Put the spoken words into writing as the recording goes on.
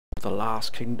the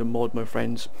last kingdom mod, my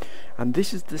friends, and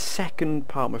this is the second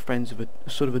part, my friends, of a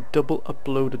sort of a double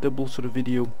upload, a double sort of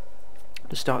video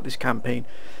to start this campaign.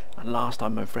 And last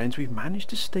time, my friends, we've managed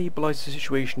to stabilise the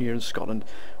situation here in Scotland.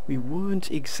 We weren't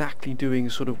exactly doing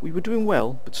we were doing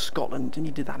well, but Scotland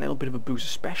needed that little bit of a boost,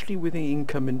 especially with the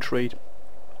income and trade.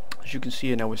 As you can see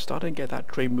here now, we're starting to get that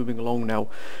trade moving along now,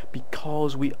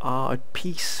 because we are at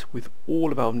peace with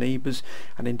all of our neighbours,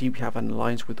 and indeed we have an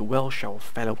alliance with the Welsh, our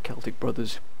fellow Celtic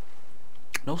brothers.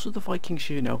 And also the Vikings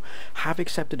here now have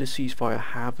accepted a ceasefire,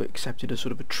 have accepted a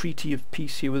sort of a treaty of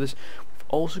peace here with us. We've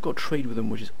also got trade with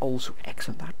them, which is also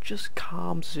excellent. That just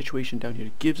calms the situation down here.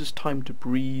 It gives us time to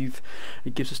breathe,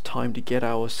 it gives us time to get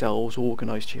ourselves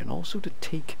organised here, and also to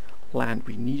take land.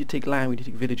 We need to take land, we need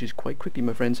to take villages quite quickly,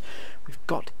 my friends. We've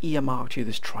got earmarked here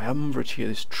this triumvirate here,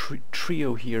 this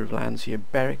trio here of lands here.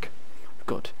 Berwick, we've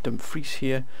got Dumfries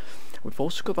here, we've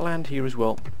also got the land here as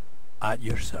well. At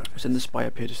your service. It's in the spy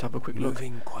up here, just have a quick look.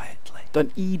 Moving quietly.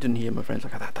 Dunedin here, my friends,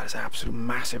 look at that, that is an absolute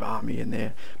massive army in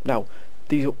there. Now,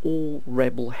 these are all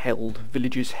rebel held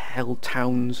villages, held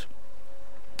towns.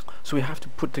 So we have to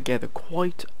put together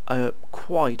quite a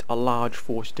large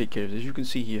force to take care of it. As you can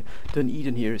see here,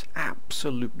 Dunedin here is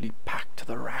absolutely packed to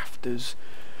the rafters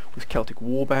with Celtic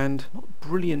warband. Not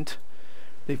brilliant.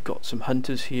 They've got some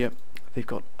hunters here. They've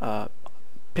got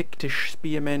Pictish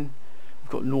spearmen. We've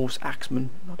got Norse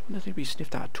axemen. Not necessarily be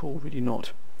sniffed at at all, really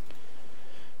not.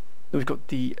 Then we've got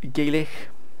the Gaelic,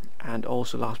 and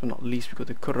also last but not least we've got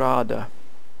the Curada,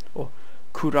 or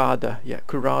Curada, yeah,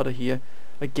 Curada here.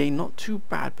 Again, not too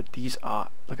bad, but these are,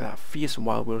 look at that, fierce and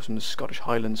wild warriors from the Scottish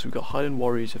Highlands. So we've got Highland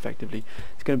warriors effectively.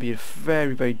 It's going to be a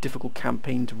very, very difficult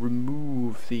campaign to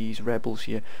remove these rebels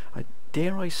here.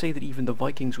 Dare I say that even the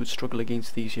Vikings would struggle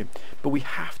against these here. But we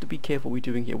have to be careful what we're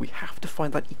doing here. We have to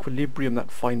find that equilibrium, that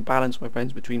fine balance, my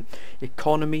friends, between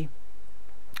economy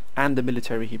and the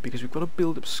military here, because we've got to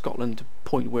build up Scotland to a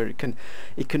point where it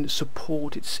can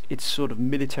support its sort of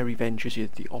military ventures here,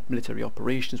 the military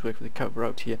operations work for the cover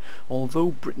out here. Although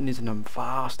Britain is a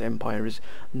vast empire,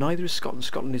 neither is Scotland.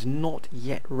 Scotland is not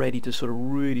yet ready to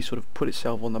really put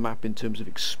itself on the map in terms of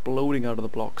exploding out of the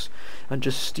blocks and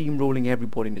just steamrolling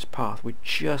everybody in its path. We're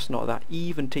just not that.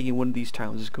 Even taking one of these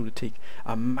towns is going to take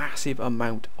a massive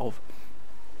amount of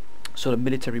sort of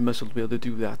military muscle to be able to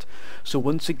do that. So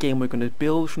once again, we're going to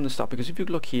build from the start, because if you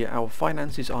look here, our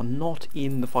finances are not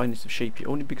in the finest of shape here,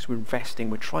 only because we're investing.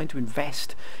 We're trying to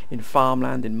invest in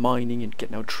farmland, in mining, and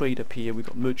getting our trade up here. We've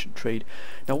got merchant trade.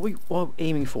 Now what we're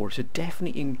aiming for is to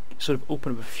definitely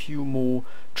open up a few more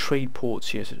trade ports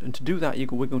here, and to do that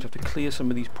we're going to have to clear some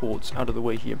of these ports out of the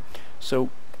way here. So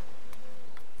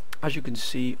as you can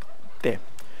see there,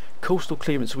 coastal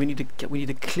clearance. So we need to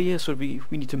clear,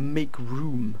 we need to make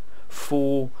room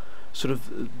for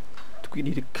we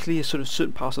need to clear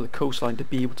certain parts of the coastline to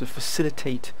be able to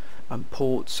facilitate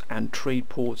ports and trade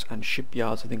ports and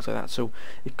shipyards and things like that. So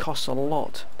it costs a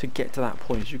lot to get to that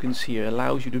point. As you can see here, it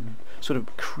allows you to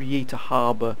create a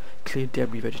harbour, clear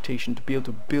debris, vegetation, to be able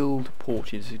to build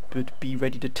ports, to be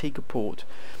ready to take a port.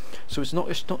 So it's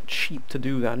not cheap to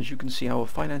do that. As you can see, our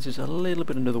finances are a little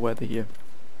bit under the weather here.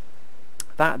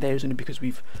 That there is only because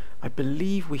I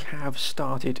believe we have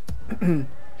started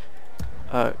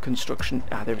construction.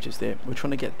 There it is there. We're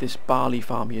trying to get this barley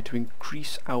farm here to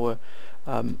increase our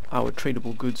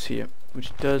tradable goods here,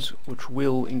 which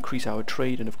will increase our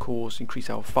trade and of course increase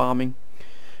our farming,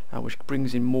 which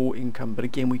brings in more income. But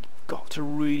again, we've got to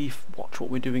really watch what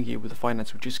we're doing here with the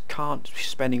finance. We just can't be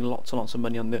spending lots and lots of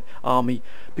money on the army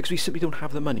because we simply don't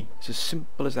have the money. It's as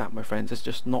simple as that, my friends. Let's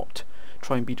just not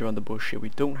try and beat around the bush here. We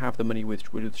don't have the money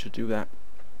with which to do that.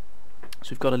 So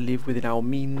we've got to live within our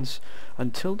means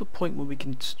until the point where we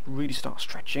can really start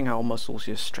stretching our muscles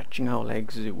here, stretching our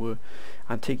legs as it were,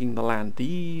 and taking the land.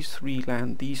 These three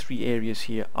areas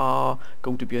here are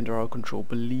going to be under our control,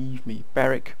 believe me.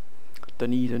 Berwick,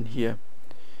 Dunedin here,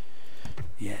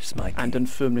 yes, Mikey, and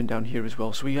Dunfermline down here as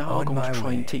well. So we are going to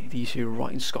try and take these here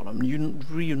right in Scotland,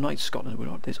 reunite Scotland with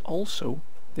it. There's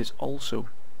also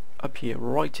up here,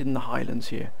 right in the Highlands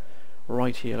here,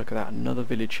 right here, look at that, another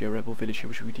village here, rebel village here,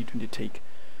 which we need to take,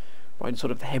 right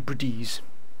in the Hebrides,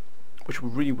 which we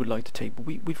really would like to take. But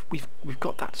we've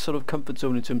got that sort of comfort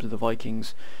zone in terms of the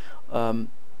Vikings. We've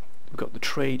got the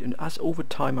trade, and as over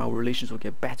time our relations will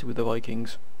get better with the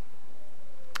Vikings,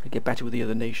 get better with the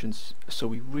other nations. So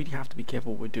we really have to be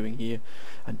careful what we're doing here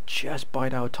and just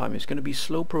bide our time. It's going to be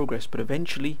slow progress, but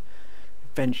eventually,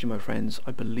 my friends,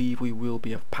 I believe we will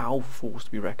be a powerful force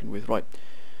to be reckoned with. Right,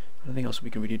 nothing else we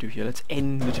can really do here. Let's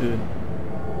end the turn.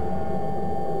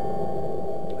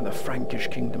 And the Frankish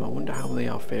kingdom, I wonder how they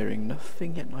are faring.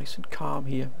 Nothing yet, nice and calm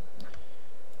here.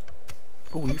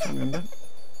 Oh, new family member.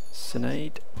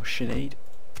 Sinead or Sinead.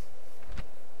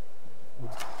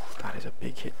 That is a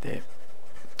big hit there.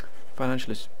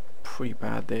 Financial is pretty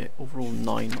bad there. Overall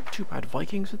 9, not too bad.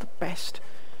 Vikings are the best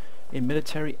in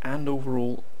military and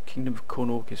overall. Kingdom of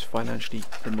Connaught is financially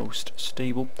the most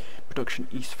stable. Production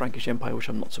East Frankish Empire, which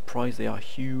I'm not surprised, they are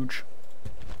huge.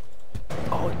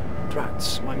 Oh,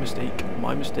 drats, my mistake,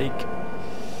 my mistake.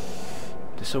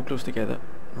 They're so close together.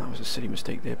 That was a silly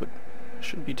mistake there, but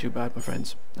shouldn't be too bad, my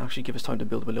friends. Actually give us time to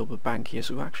build up a little bit of bank here,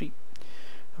 so actually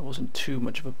that wasn't too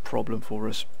much of a problem for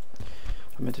us.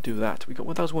 I meant to do that. We got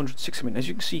 1,160 million. As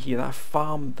you can see here, that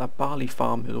farm, that barley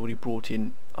farm has already brought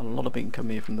in a lot of income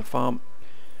here from the farm.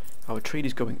 Our trade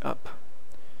is going up.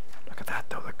 Look at that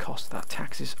though, the cost of that.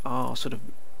 Taxes are sort of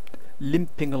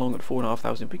limping along at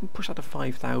 4,500. If we can push that to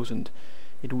 5,000,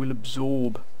 it will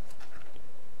absorb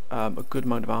a good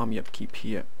amount of army upkeep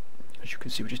here. As you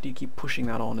can see, we just need to keep pushing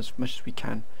that on as much as we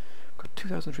can. Got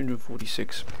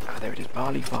 2,346. Ah, there it is.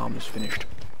 Barley farm is finished.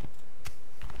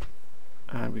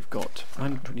 And we've got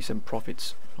 927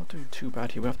 profits. Not doing too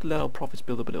bad here. We have to let our profits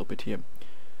build up a little bit here.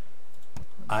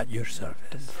 At your service.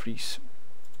 Dumfries.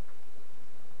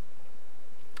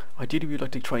 Ideally we'd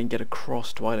like to try and get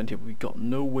across to Ireland here, but we've got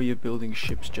no way of building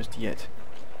ships just yet.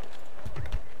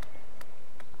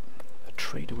 A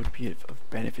trader would be of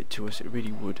benefit to us, it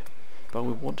really would. But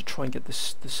we want to try and get the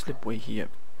slipway here.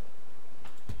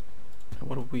 And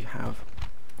what do we have?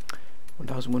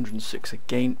 1,106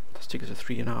 again. Let's take us to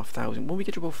 3,500. When we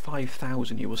get to about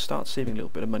 5,000 here, we'll start saving a little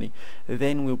bit of money.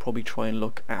 Then we'll probably try and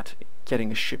look at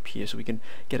getting a ship here so we can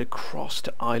get across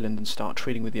to Ireland and start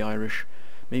trading with the Irish.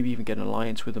 Maybe even get an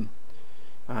alliance with them.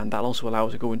 And that'll also allow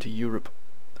us to go into Europe.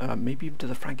 Maybe even to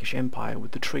the Frankish Empire.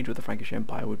 With the trade with the Frankish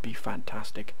Empire would be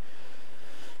fantastic.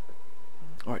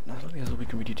 Alright, now I think that's all we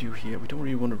can really do here. We don't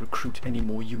really want to recruit any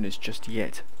more units just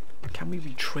yet. Can we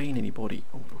retrain anybody?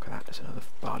 Oh, look at that, there's another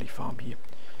barley farm here.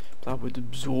 That would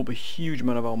absorb a huge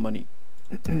amount of our money.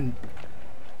 Can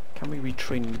we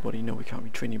retrain anybody? No, we can't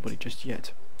retrain anybody just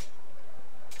yet.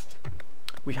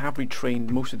 We have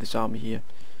retrained most of this army here.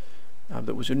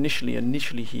 That was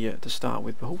initially here to start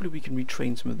with, but hopefully we can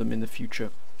retrain some of them in the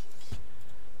future.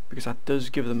 Because that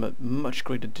does give them a much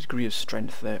greater degree of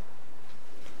strength there.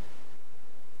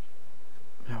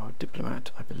 Now our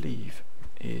diplomat, I believe,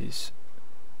 is...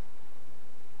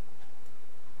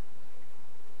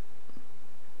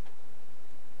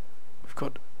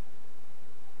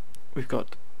 We've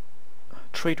got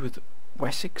trade with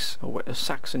Wessex, or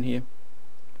Saxon here.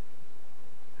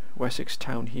 Wessex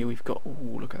town here. We've got, oh,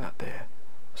 look at that there.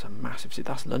 That's a massive city.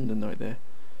 That's London right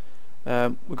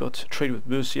there. We've got trade with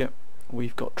Mercia.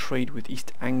 We've got trade with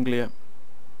East Anglia.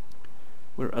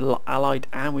 We're allied,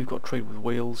 and we've got trade with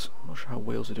Wales. I'm not sure how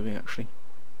Wales are doing actually.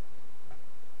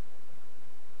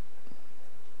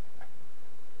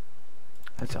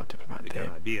 That's our diplomat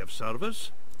there. Be of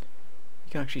service.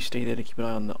 You can actually stay there to keep an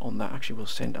eye on that. Actually, we'll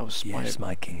send our spy. Yes,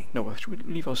 my king. No, actually,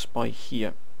 we'll leave our spy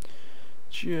here,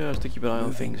 just to keep an eye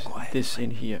on things. Quietly. This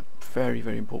in here, very,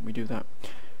 very important. We do that.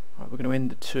 Right, we're going to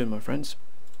end the turn, my friends.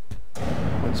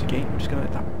 Once again, we're just going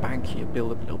to let that bank here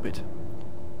build up a little bit.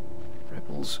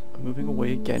 Rebels are moving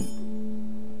away again.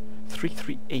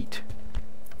 338.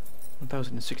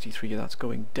 1,063. That's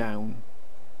going down.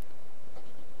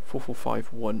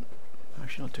 4451.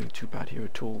 Actually, not doing too bad here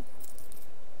at all.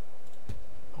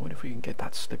 I wonder if we can get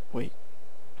that slipway,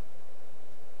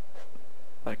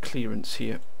 that clearance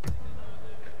here.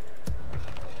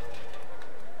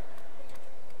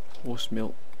 Horse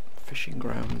mill, fishing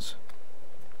grounds.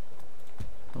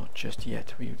 Not just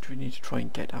yet. We need to try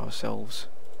and get ourselves.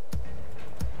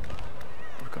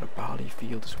 We've got a barley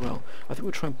field as well. I think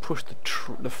we'll try and push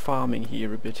the farming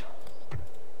here a bit,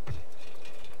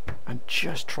 and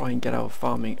just try and get our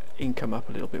farming income up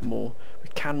a little bit more. We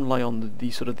can rely on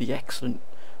the sort of the excellent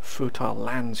fertile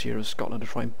lands here of Scotland to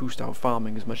try and boost our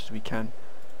farming as much as we can.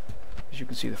 As you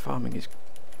can see, the farming is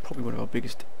probably one of our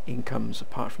biggest incomes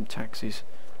apart from taxes.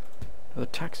 Now, the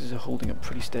taxes are holding up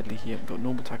pretty steadily here. We've got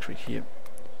normal tax rate here,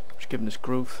 which is giving us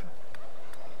growth.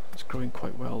 It's growing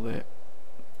quite well there.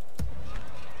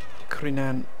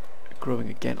 Crinan growing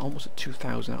again, almost at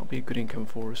 2,000. That'll be a good income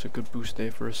for us, a good boost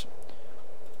there for us.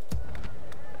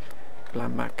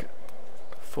 Blamac,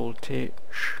 Voltage.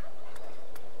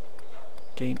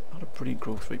 Again, not a brilliant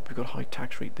growth rate. We've got a high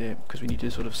tax rate there because we need to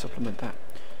sort of supplement that.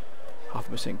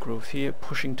 0.5% growth here,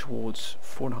 pushing towards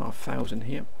 4,500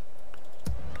 here.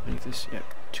 I believe this, yeah,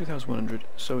 2,100.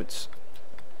 So it's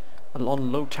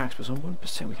on low tax, but on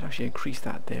 1% we can actually increase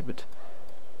that there. But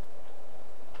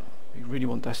we really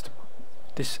want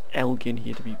this Elgin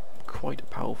here to be quite a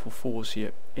powerful force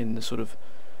here in the sort of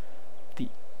the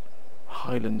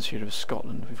highlands here of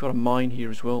Scotland. We've got a mine here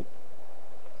as well.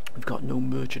 We've got no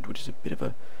merchant, which is a bit of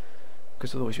a...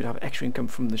 because otherwise you'd have extra income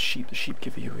from the sheep. The sheep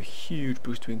give you a huge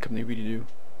boost to income, they really do.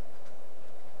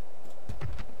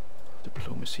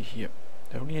 Diplomacy here.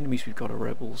 The only enemies we've got are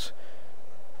rebels.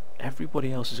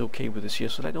 Everybody else is okay with us here,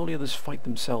 so let all the others fight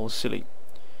themselves silly.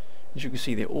 As you can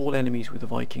see, they're all enemies with the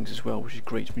Vikings as well, which is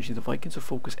great. Which means the Vikings will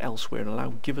focus elsewhere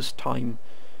and give us time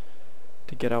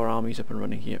to get our armies up and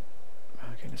running here.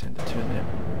 Okay, let's end the turn there.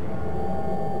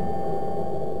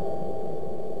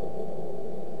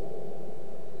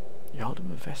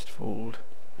 Yaldom of Vestfold.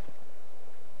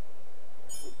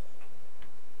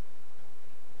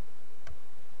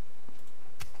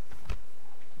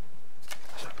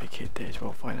 That's a big hit there as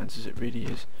well, finances, it really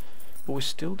is. But we're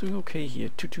still doing okay here.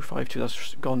 2252,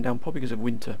 that's gone down probably because of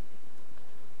winter.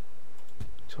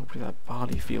 So hopefully that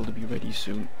barley field will be ready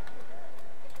soon.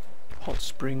 Hot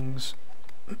springs.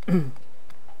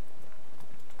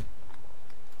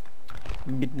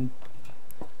 Midden.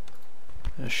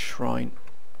 A shrine.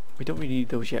 We don't really need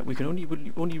those yet. We can only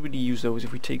really use those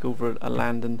if we take over a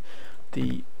land and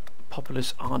the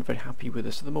populace aren't very happy with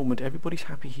us. At the moment, everybody's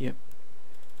happy here.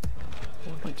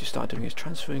 What I'd like to start doing is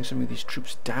transferring some of these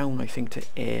troops down, I think, to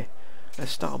air.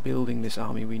 Let's start building this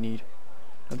army we need.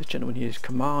 Now this gentleman here's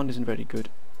command isn't very good.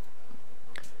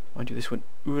 Mind you, this one,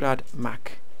 Urad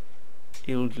Mac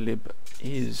Ildlib,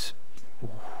 is...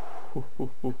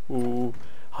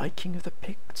 High King of the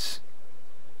Picts.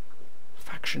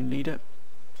 Faction leader.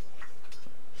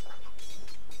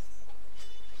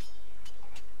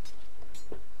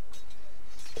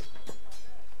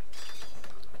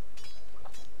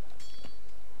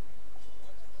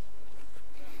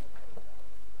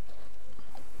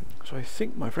 So I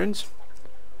think, my friends,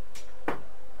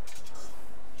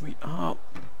 we are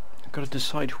got to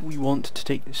decide who we want to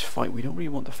take this fight. We don't really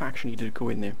want the faction leader to go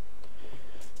in there.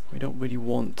 We don't really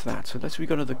want that. So let's we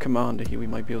got another commander here we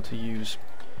might be able to use.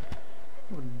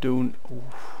 Don't. Oh,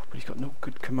 but he's got no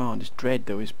good command. His dread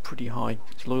though is pretty high.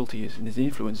 His loyalty is and his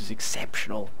influence is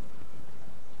exceptional.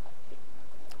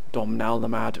 Domnall the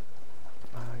Mad.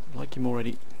 I like him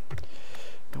already.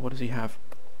 Now what does he have?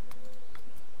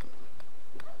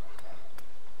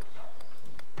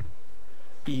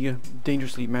 Eager,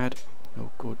 dangerously mad.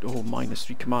 Oh good. Oh,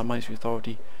 -3 command, -3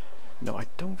 authority. No, I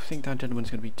don't think that gentleman's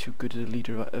going to be too good as a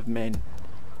leader of men.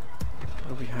 What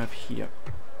do we have here?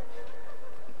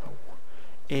 Oh.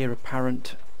 Heir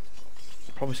apparent,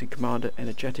 promising commander,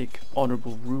 energetic,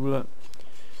 honourable ruler,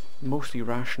 mostly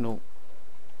rational,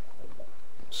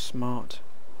 smart,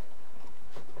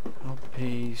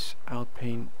 outpays,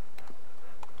 outpain,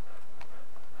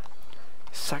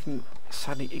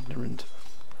 sadly ignorant.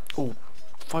 Oh,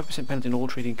 5% penalty on all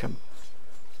trade income.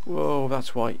 Whoa,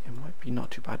 that's why it might be not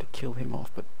too bad to kill him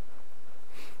off, but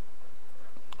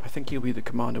I think he'll be the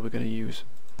commander we're going to use.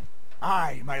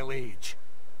 Aye, my liege.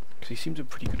 Because he seems a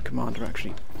pretty good commander,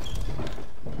 actually.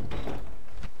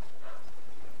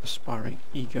 Aspiring,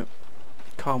 eager,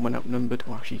 calm when outnumbered.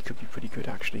 Oh, actually, he could be pretty good,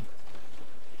 actually.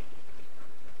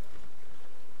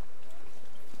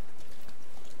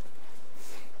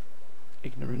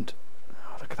 Ignorant.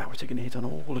 Oh, look at that, we're taking a hit on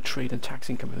all the trade and tax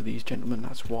income of these gentlemen.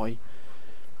 That's why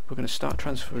we're going to start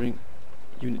transferring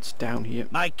units down here.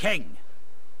 My king!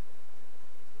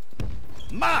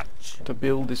 March! To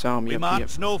build this army We up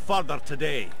march here. no further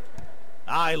today.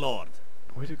 Aye, lord.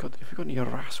 Where have we got any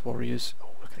harass warriors?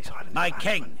 Oh, look at these islands. My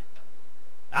king!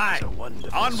 Aye! It's a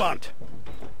wonderful Onward! sight.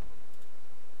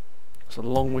 It's a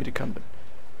long way to come, but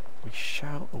we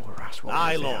shall... Oh, harass warriors,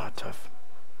 Aye, they lord. are tough.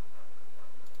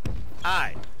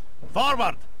 Aye!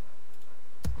 Forward!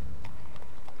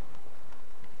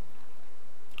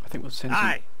 I think we'll send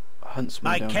Aye! some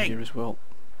huntsmen My down king. here as well.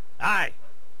 Aye!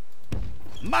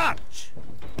 March!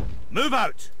 Move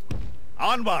out!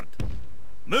 Onward!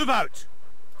 Move out!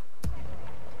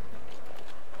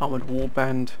 Armoured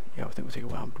warband. Yeah, I think we'll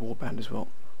take a armoured warband as well.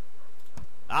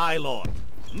 Aye, lord.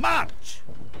 March!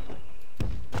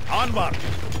 Onward!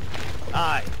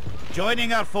 Aye.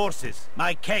 Joining our forces,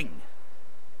 my king.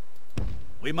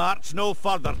 We march no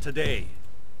further today.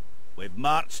 We've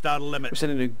marched our limit. We're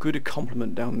sending a good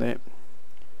compliment down there.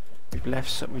 We've left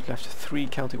 3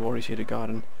 Celtic warriors here to guard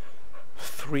and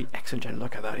 3 excellent generals.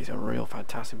 Look at that, he's a real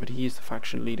fantastic, but he is the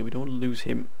faction leader. We don't want to lose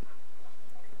him.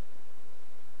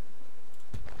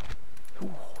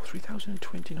 Ooh,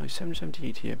 3,029,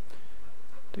 778 here.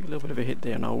 Take a little bit of a hit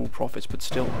there on our profits, but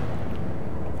still.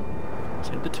 Let's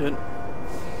end the turn.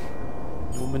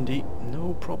 Normandy,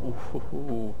 no problem.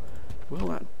 Will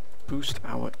that boost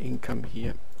our income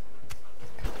here?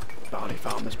 Barley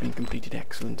farm has been completed,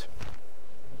 excellent.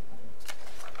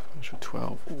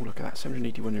 12. Oh, look at that,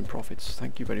 781 in profits.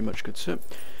 Thank you very much, good sir.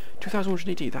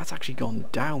 2,180, that's actually gone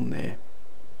down there.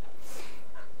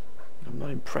 I'm not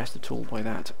impressed at all by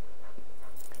that.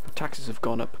 The taxes have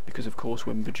gone up because, of course,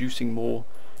 we're producing more.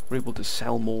 We're able to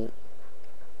sell more.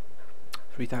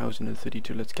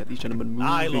 3,032. Let's get these gentlemen moving.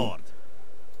 Aye, Lord.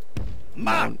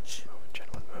 March! Oh,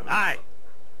 gentlemen, Aye!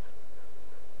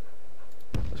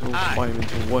 let's all climb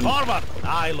into one. Forward!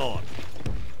 Aye, Lord.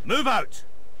 Move out!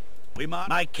 We march.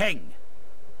 My king!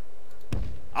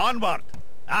 Onward!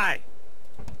 Aye!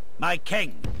 My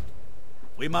king!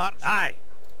 We march. Aye!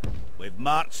 We've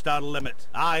marched our limit.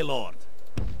 Aye, Lord.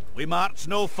 We march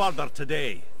no further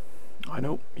today. I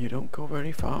know, you don't go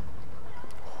very far.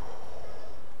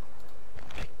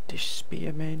 Pictish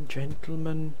spearmen,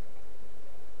 gentlemen,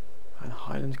 and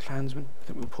Highland clansmen. I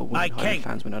think we'll pull one of the Highland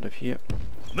clansmen out of here.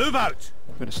 Move out!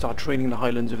 We're going to start training the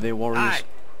Highlands of their warriors. Aye.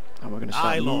 And we're going to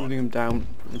start moving them down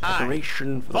in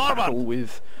preparation for the Forward. battle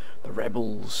with the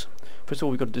rebels. First of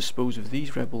all, we've got to dispose of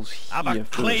these rebels here Have a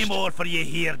first. claymore for you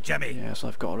here, Jimmy. Yes,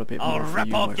 I've got a bit I'll more for rip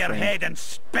you, off my your friend. head and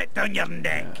spit down your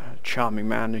neck. Charming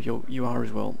man, you are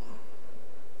as well.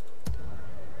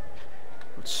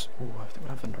 I think we'll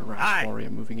have the harass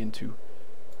warrior moving into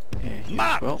here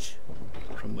March! as well.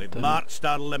 From We've the marched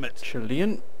our limit.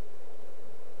 Chilean.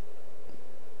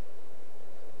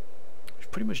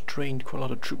 We've pretty much drained quite a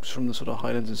lot of troops from the sort of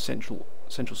Highlands and central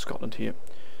Scotland here.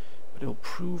 But it'll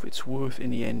prove its worth in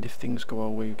the end if things go our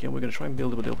way. Again, we're going to try and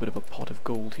build up a little bit of a pot of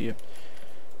gold here,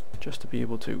 just to be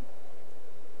able to.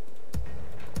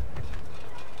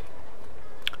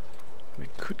 We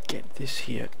could get this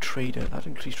here, trader, that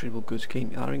increased tradable goods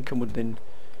gain. Our income would then,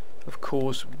 of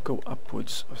course, go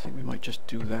upwards. I think we might just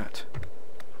do that.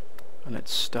 And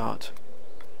let's start.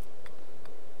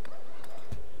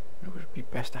 It would be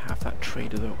best to have that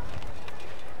trader though.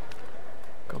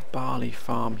 Got barley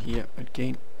farm here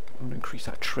again. I'm going to increase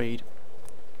that trade.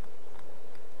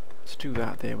 Let's do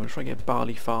that there. We're trying to get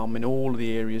barley farm in all of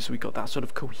the areas so we've got that sort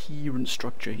of coherent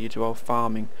structure here to our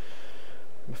farming.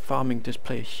 Farming does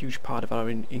play a huge part of our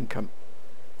income.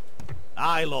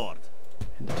 Aye, Lord.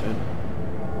 In the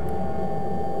turn.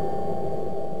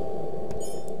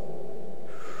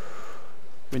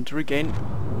 Winter again.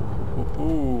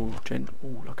 Ooh,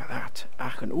 look at that.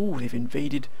 Aachen. Ooh, they've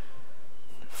invaded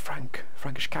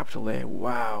Frankish capital there.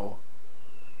 Wow.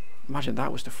 Imagine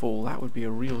that was to fall. That would be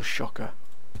a real shocker.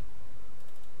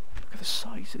 Look at the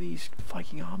size of these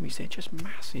Viking armies. They're just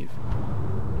massive.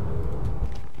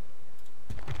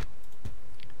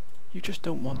 You just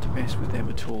don't want to mess with them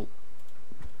at all.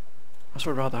 That's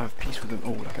why I'd rather have peace with them.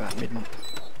 Oh, look at that midden.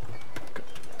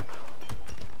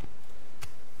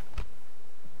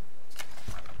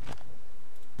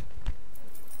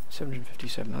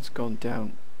 757, that's gone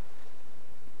down.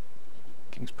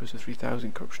 King's Purse of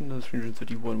 3,000, corruption another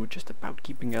 331. We're just about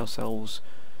keeping ourselves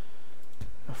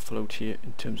afloat here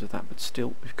in terms of that, but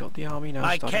still, we've got the army now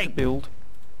starting to build.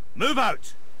 Move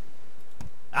out!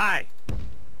 Aye!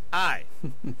 Aye!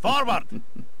 Forward!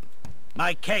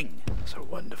 My king! That's a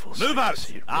wonderful sight. Move out! To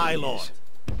see, it really Aye, is. Lord!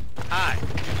 Aye!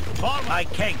 For my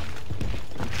king!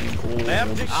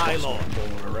 Aye, Lord!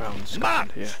 All around Scotland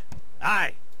March! here.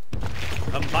 Aye!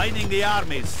 Combining the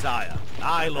armies, sire.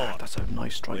 Aye, Lord. That's a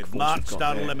nice strike We've force marched we've got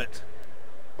our there. limit.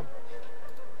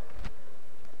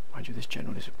 Mind you, this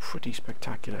general is pretty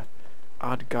spectacular.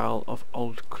 Ardgal of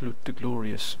Alt-Clut the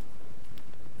Glorious.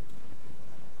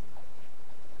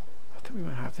 I think we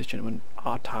might have this gentleman,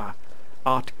 Artgal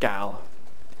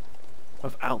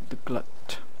of Alt-Clut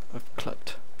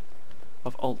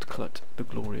the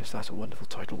Glorious. That's a wonderful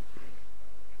title.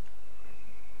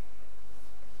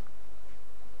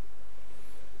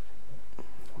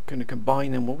 We're going to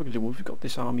combine them. What we're going to do, we've got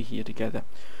this army here together.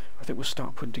 I think we'll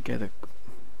start putting together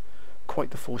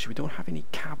quite the force. We don't have any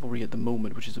cavalry at the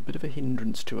moment, which is a bit of a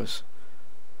hindrance to us.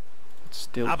 But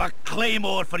still, Have a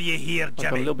claymore for you here, I've got a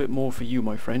Jimmy. little bit more for you,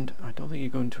 my friend. I don't think you're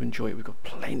going to enjoy it. We've got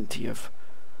plenty of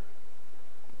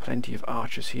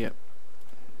archers here.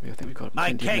 I think we've got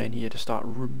plenty of men here to start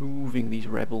removing these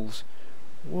rebels.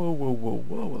 Whoa, whoa, whoa,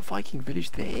 whoa! A Viking village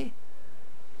there.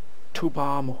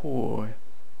 Tobar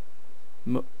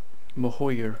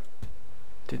Mahoyer.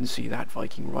 Didn't see that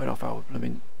Viking right off our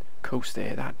blooming coast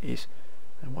there. That is.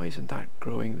 And why isn't that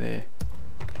growing there?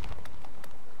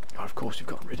 Oh, of course we've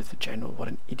gotten rid of the general. What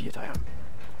an idiot I am.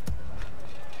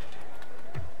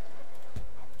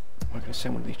 We're going to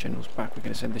send one of these generals back. We're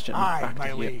going to send this general back to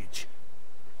here. liege.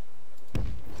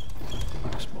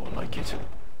 That's more like it.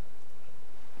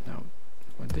 Now,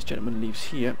 when this gentleman leaves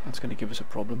here, that's going to give us a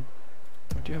problem.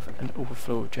 Do you have an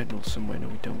overflow of generals somewhere? No,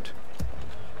 we don't.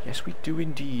 Yes, we do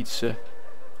indeed, sir.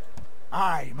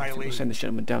 Aye, my I think we'll liege. send this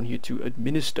gentleman down here to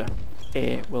administer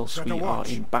air whilst Set a we are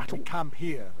watch. in battle. We camp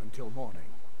here until morning.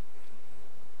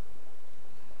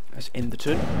 Let's end the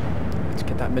turn. Let's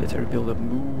get that military build-up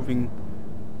moving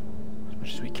as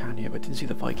much as we can here. But I didn't see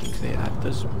the Vikings there. That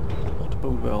does not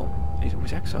bode well. He's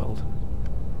always exiled.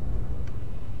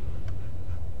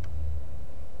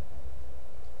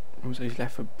 He's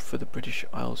left for the British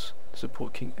Isles to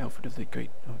support King Alfred of the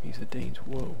Great against the Danes.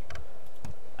 Whoa.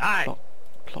 Aye.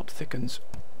 Plot thickens.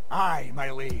 Aye,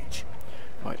 my liege.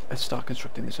 Right, let's start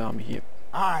constructing this army here.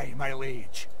 Aye, my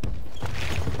liege.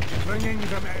 Bringing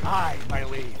them in. Aye, my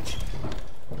liege.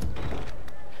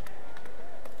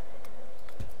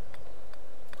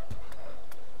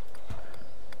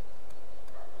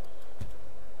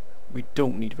 We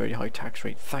don't need a very high tax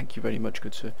rate. Thank you very much,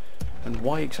 good sir. And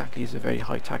why exactly is a very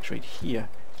high tax rate here?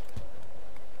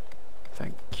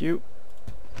 Thank you.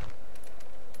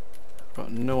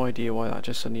 Got no idea why that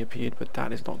just suddenly appeared, but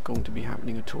that is not going to be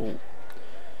happening at all.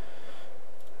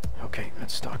 Okay,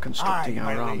 let's start constructing Aye,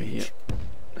 our my army liege. here.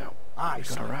 Now, Aye, we've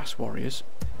got sir. harass warriors.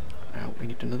 Now, we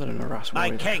need another harass My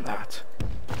warrior king. like that.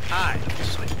 Aye.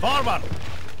 Forward.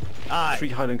 Aye. 3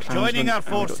 Highland Clansmen, Joining our and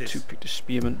we've got forces. 2 Pictish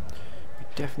Spearmen. We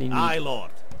definitely need Aye,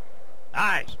 Lord.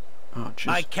 Aye. archers.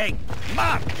 My king.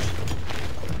 March.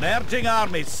 Merging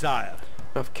armies, sire.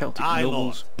 We have Celtic Aye,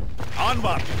 nobles. Lord.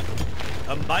 Onward.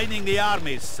 Combining the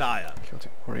armies, sire.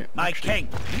 Celtic warrior. My Actually, king.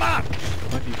 March.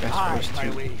 might be best for Aye, us my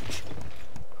to liege. just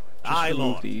Aye, remove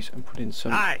Lord. these and put in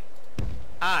some Aye.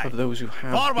 Aye. of those who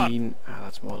have Forward. been...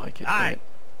 that's more like it. Aye. there.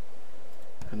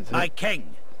 And My there.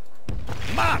 king.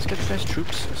 March. Let's get the best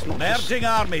troops. Let's not just Merging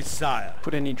armies, sire.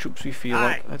 put any troops we feel Aye.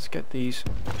 like. Let's get these.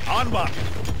 Onward.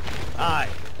 Aye.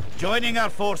 Joining our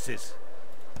forces.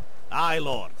 Aye,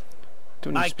 Lord.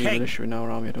 Don't My need to be a king. militia in our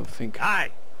army, I don't think. Aye.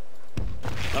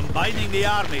 Combining the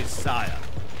armies, sire.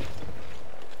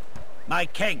 My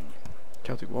king.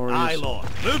 Celtic warriors. Aye, Lord.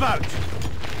 Move out.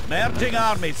 Merging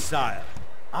armies, sire.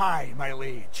 Aye, my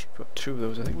liege. We've got 2 of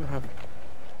those. I think we'll have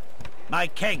My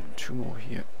king. 2 more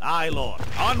here. Aye, Lord.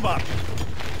 Onward.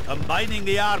 Combining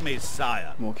the armies,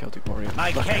 sire. More Celtic warriors.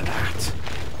 My Look king. at that.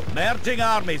 Merging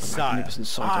armies, sire. Magnificent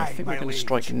sight. I Aye, think we're my going to liege.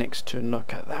 strike next turn.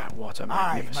 Look at that. What a Aye,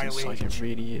 magnificent my sight. It liege.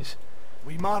 really is.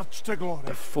 We march to glory.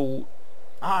 The full...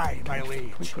 Aye, my Can we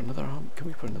liege. put another arm? Can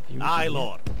we put another unit Aye, in here?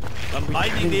 Lord.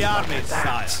 Combining the Look at armies,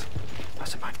 that. sire.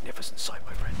 That's a magnificent sight,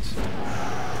 my friends.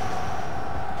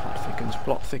 Plot thickens,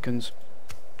 plot thickens.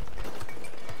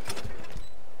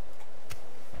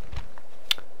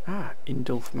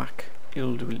 Indulf Mac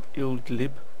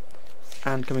Ildlib,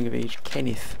 and coming of age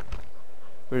Kenneth.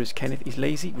 Where is Kenneth? He's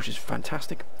lazy, which is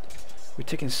fantastic. We're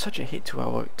taking such a hit to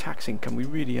our tax income, we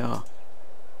really are.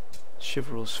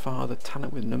 Chivalrous father,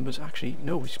 talent with numbers. Actually,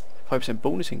 no, it's 5%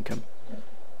 bonus income,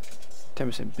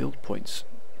 10% build points.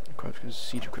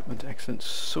 Siege equipment, excellent.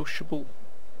 Sociable,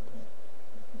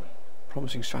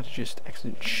 promising strategist,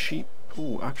 excellent. Sheep.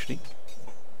 Oh, actually,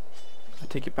 I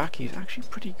take it back. He's actually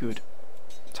pretty good.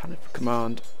 Talent for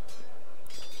command.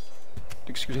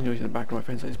 Excuse me, noise in the background, my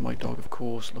friends. That is my dog, of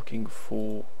course, looking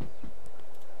for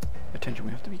attention.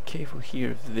 We have to be careful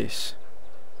here of this.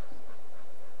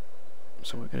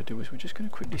 So what we're going to do is we're just going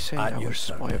to quickly send At our your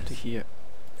spy up to service. here.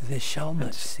 They shall not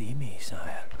Let's- see me,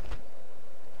 sire.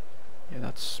 Yeah,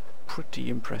 that's pretty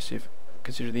impressive,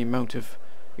 considering the amount of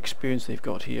experience they've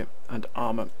got here, and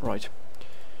armour. Right.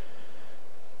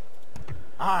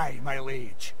 Aye, my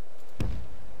liege.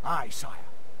 Aye, sire.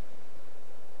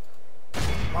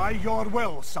 By your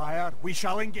will, sire, we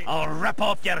shall engage. I'll rip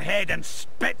off your head and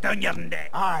spit down your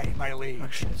neck. Aye, my liege.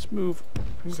 Actually, let's move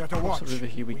Set a across watch. the river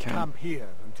here we can. camp here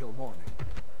until morning.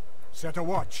 Set a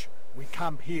watch. We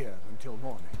camp here until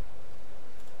morning.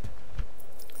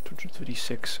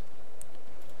 236.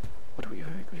 What do we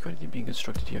got anything being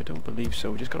constructed here? I don't believe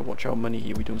so. We just got to watch our money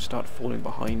here. We don't start falling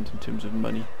behind in terms of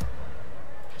money.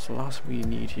 That's the last we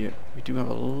need here. We do have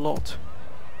a lot.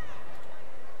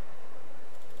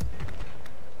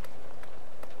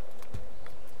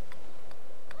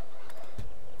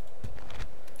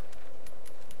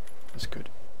 That's good.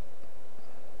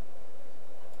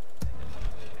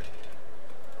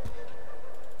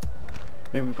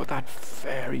 Maybe we've got that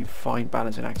very fine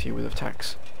balancing act here with the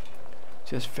tax.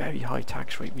 See, that's very high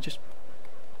tax rate.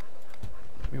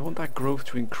 We want that growth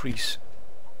to increase.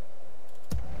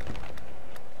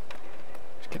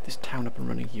 Let's get this town up and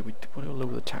running here. We want to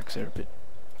lower the tax there a bit.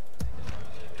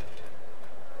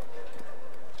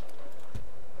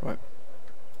 Right.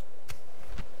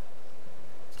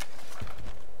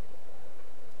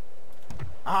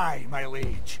 Aye, my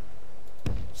liege.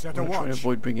 Set We're a going to try and watch.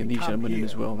 able bringing these Camp gentlemen in here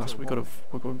as well. That's what we've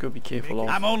got to be careful of.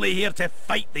 I'm only here to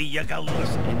fight the Yuggle.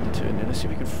 Let's end the turn then. Let's see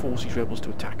if we can force these rebels to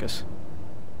attack us.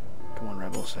 Come on,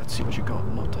 rebels. Let's see what you got.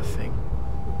 Not a thing.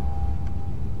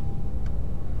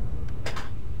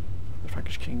 The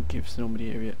Vanquish King gives the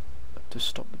Normandy area to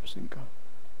stop the Bazinga.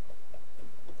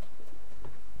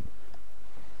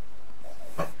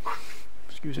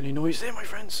 Excuse any noise there, my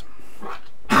friends.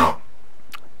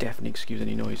 Definitely excuse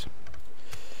any noise.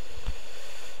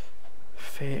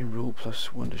 Fair in rule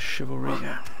 +1 to chivalry.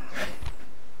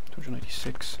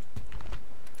 296.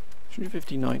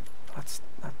 259.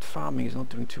 That farming is not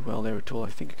doing too well there at all. I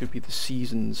think it could be the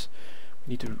seasons.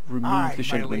 We need to remove this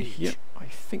gentleman here. I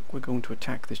think we're going to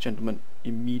attack this gentleman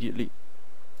immediately.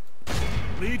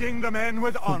 Leading the men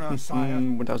with honor, sire.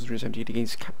 1378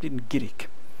 against Captain Girick.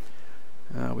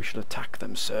 We shall attack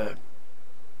them, sir.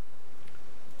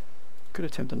 Good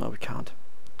attempt, and now we can't.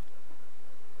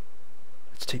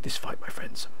 Let's take this fight, my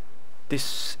friends.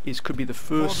 This could be the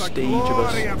first stage of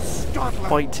us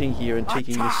fighting here and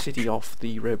taking the city off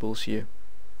the rebels here.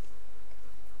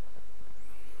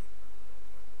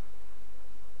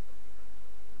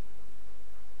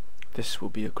 This will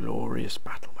be a glorious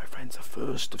battle, my friends. The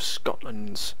first of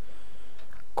Scotland's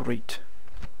great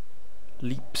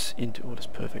leaps into... Oh, that's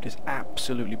perfect. It's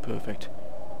absolutely perfect.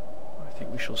 I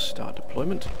think we shall start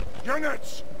deployment.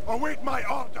 Units, await my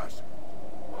orders.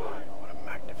 What a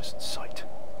magnificent sight.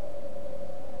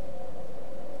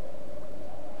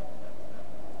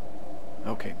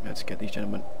 Okay, let's get these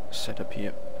gentlemen set up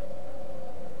here.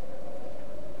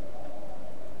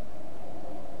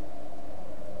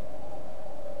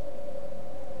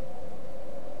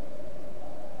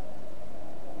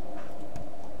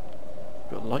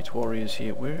 Got light warriors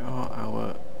here. Where are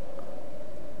our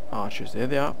archers? There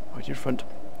they are, right in front.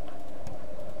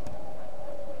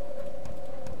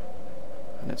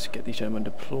 And let's get these gentlemen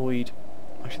deployed.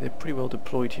 Actually, they're pretty well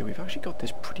deployed here. We've actually got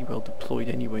this pretty well deployed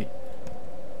anyway.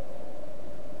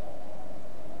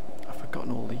 I've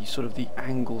forgotten all the sort of the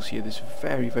angles here. This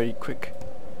very, very quick.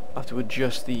 I have to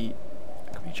adjust the...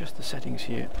 Can we adjust the settings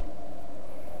here?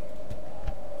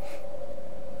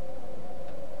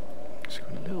 It's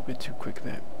going a little bit too quick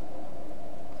there.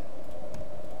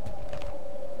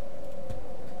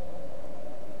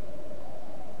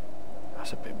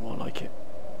 That's a bit more like it.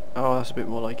 Oh, that's a bit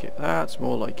more like it. That's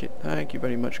more like it. Thank you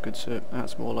very much, good sir.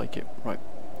 That's more like it. Right.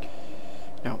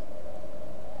 Now,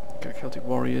 got Celtic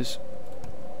warriors.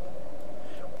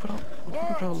 We'll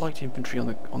put our light infantry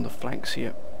on the flanks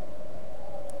here.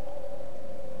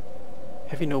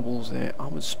 Heavy nobles there.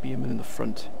 Armoured spearmen in the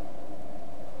front.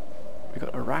 We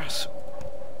got Arras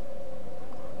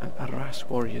and Arras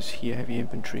warriors here. Heavy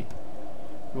infantry.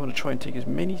 We want to try and take as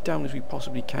many down as we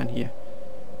possibly can here.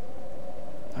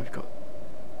 Now we've got...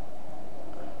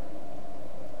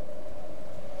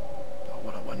 Oh,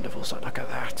 what a wonderful sight. Look at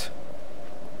that.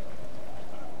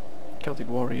 Celtic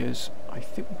warriors. I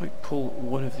think we might pull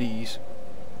one of these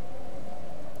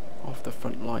off the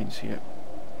front lines here.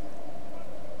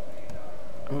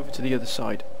 Over to the other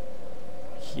side.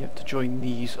 Here to join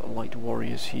these light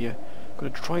warriors here. I'm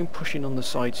going to try and push in on the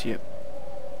sides here.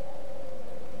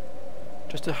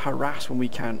 Just to harass when we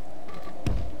can.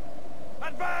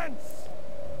 Advance!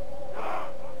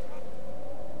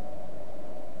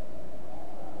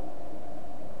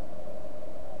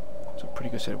 It's a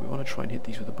pretty good setup. We want to try and hit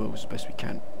these with the bows as best we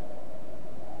can.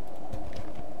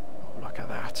 Oh, look at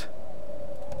that.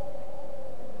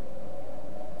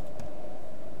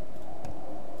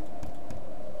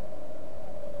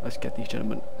 Let's get these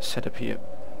gentlemen set up here.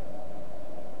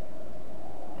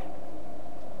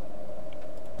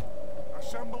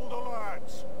 Assemble the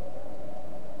lads.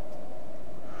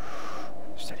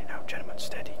 Steady now, gentlemen,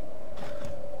 steady.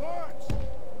 Lads!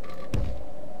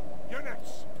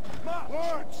 Units!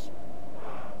 Lads!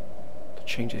 The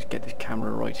changes, get this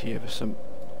camera right here for some...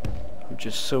 I'm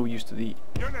just so used to the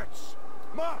Units!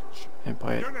 March!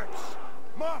 Empire. Units!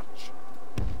 March!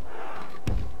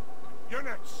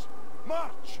 Units!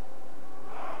 March!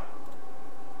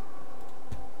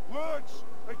 Lads!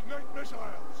 Ignite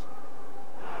missiles!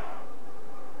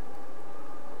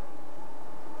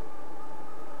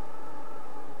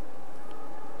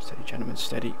 Steady, gentlemen,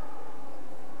 steady.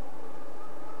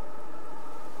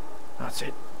 That's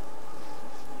it.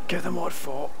 Give them what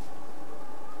for.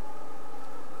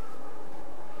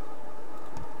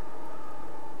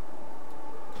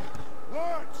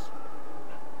 Lads!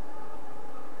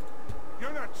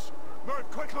 Units!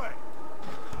 Move quickly!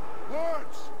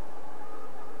 Lads!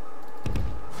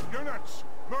 Units!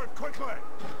 Move quickly!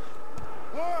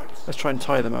 Lads! Let's try and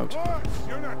tire them out. Lads!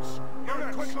 Units!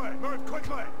 Move quickly! Move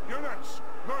quickly! Units!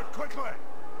 Move quickly!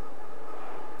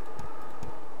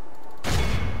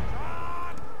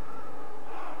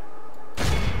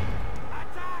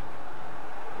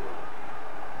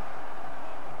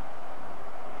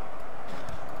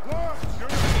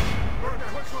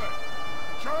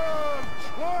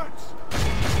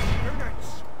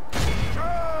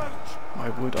 my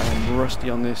word, I am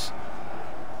rusty on this.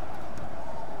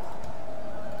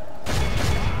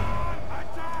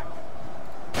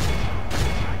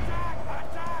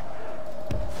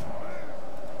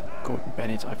 Gordon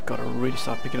Bennett, I've got to really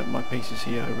start picking up my paces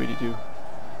here, I really do.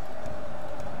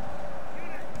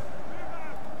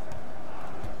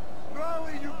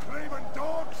 Rally, you craven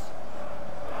dogs!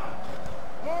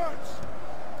 Lords!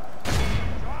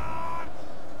 Charge!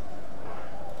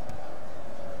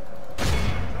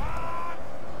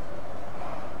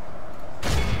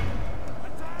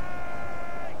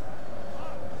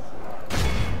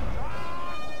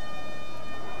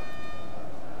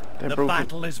 The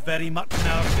battle is very much in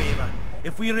our favour.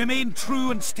 If we remain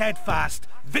true and steadfast,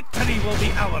 victory will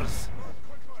be ours.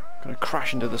 Gonna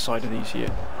crash into the side of these here.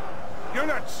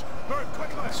 Units! Move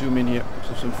quickly! Zoom in here,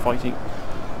 so some fighting.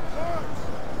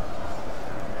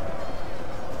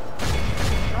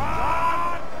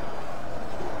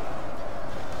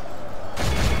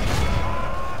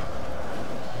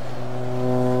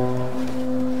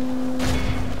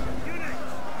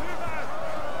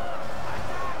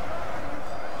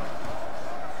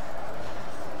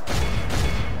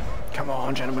 Come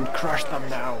on, gentlemen, crush them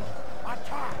now.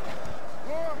 Attack!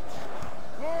 Lords!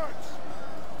 Lords!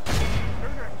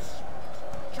 Units!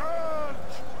 Charge!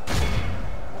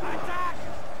 Attack!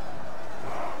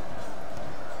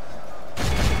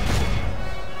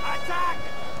 Attack!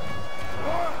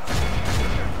 Lords!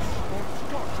 Units!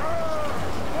 Lords! Charge!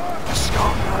 Lords!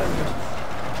 Scotland!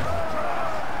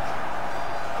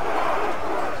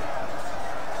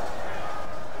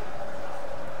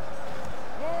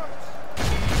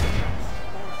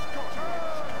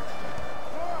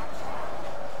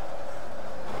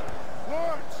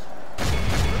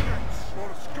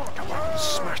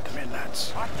 Smash them in,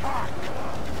 lads.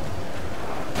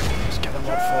 Let's get them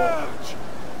on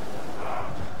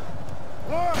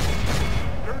four.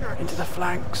 Into the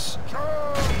flanks.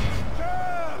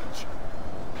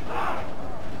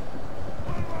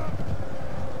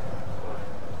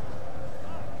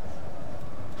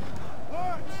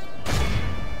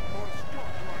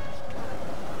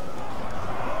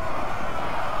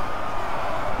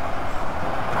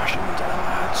 Crash them into the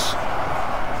lads.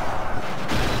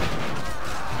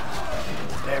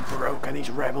 They're broken, these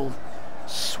rebel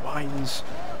swines.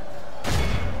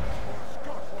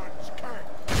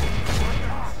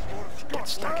 Get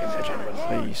stuck in there, gentlemen,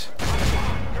 please.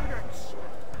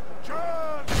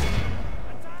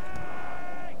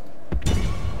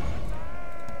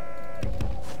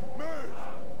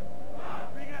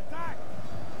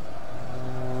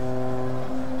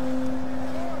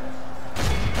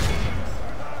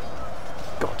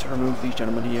 Got to remove these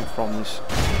gentlemen here from this.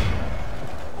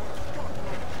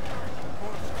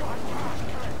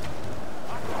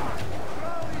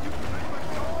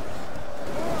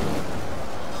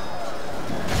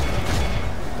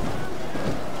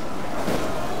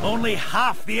 Only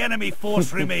half the enemy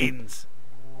force remains.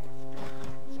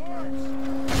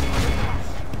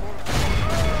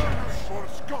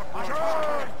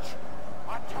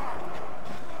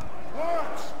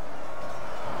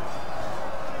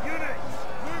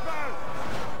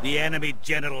 The enemy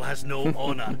general has no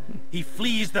honor. He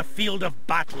flees the field of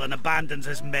battle and abandons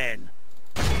his men.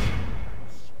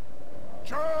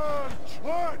 Charge!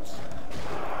 Lords!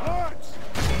 Lords!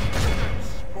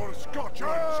 For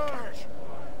Scotland!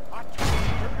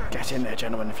 Get in there,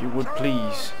 gentlemen, if you would,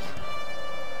 please.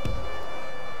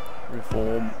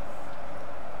 Reform.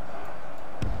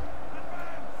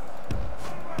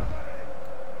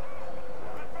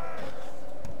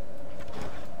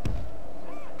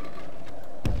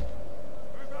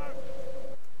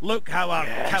 Look how our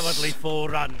cowardly foe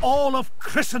run. All of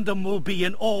Christendom will be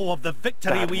in awe of the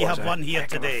victory we have won here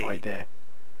today. Fight there.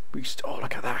 Oh,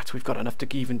 look at that. We've got enough to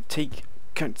even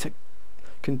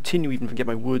continue, even if I get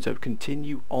my words out,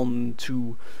 continue on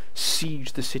to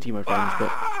siege the city, my friends.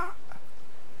 But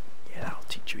yeah, that'll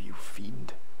teach you, you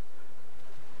fiend.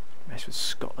 Mess with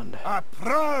Scotland. A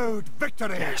proud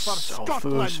victory Yes, for our Scotland's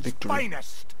first victory.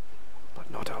 finest. But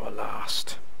not our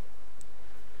last.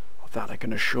 Of that I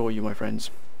can assure you, my friends.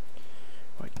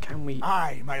 Right, can we...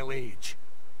 Aye, my liege.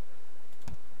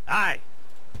 Aye.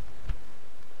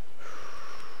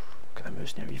 Look at the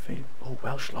mercenary field. Oh,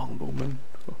 Welsh longbowmen.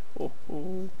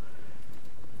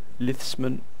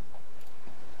 Lithsmen.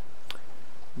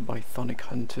 Bythonic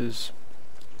hunters.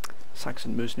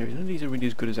 Saxon mercenaries. None of these are really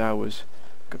as good as ours.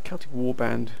 Got Celtic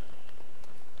warband.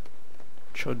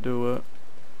 Chodoa.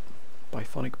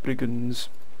 Bythonic brigands.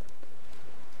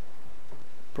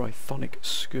 Brythonic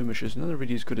skirmishers. None are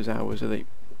really as good as ours, are they?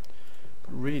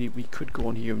 But really, we could go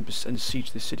on here and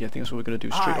siege this city. I think that's what we're going to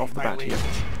do straight off the bat here.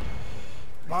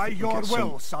 By your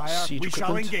will, sire, we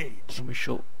shall engage. And we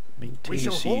shall maintain We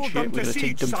shall siege hold here. them We're to going to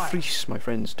take siege, sire. Dumfries, my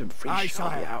friends. Dumfries Aye, shall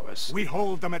be sire. ours. We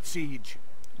hold them at siege.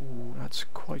 Ooh, that's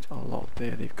quite a lot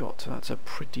there they've got. So that's a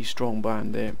pretty strong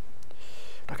band there.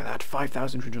 Look at that,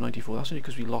 5,394. That's only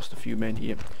because we lost a few men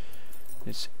here.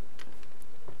 Let's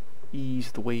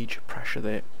ease the wage pressure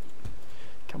there.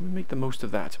 Can we make the most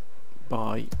of that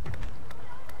by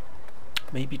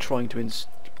maybe trying to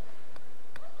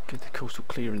get the coastal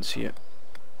clearance here?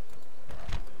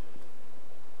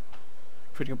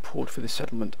 Creating a port for this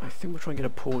settlement. I think we'll try and get a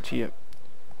port here.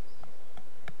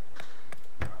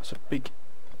 It's a big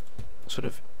sort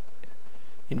of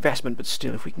investment, but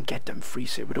still, if we can get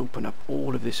Dumfries, it would open up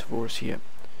all of this for us here.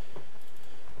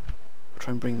 We'll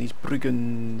try and bring these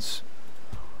brigands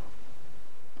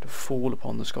to fall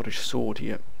upon the Scottish sword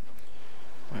here.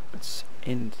 Right, let's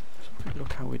end.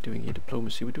 Look how we're doing here.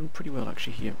 Diplomacy, we're doing pretty well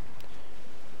actually here.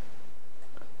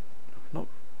 Not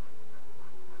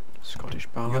Scottish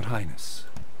Bard. Your Highness.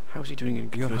 How's he doing in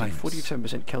Your Highness.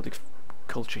 47% Celtic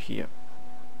culture here.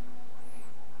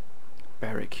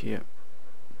 Berwick here.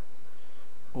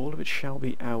 All of it shall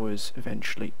be ours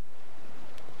eventually.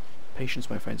 Patience,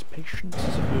 my friends. Patience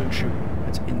is a virtue.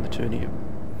 Let's end the turn here.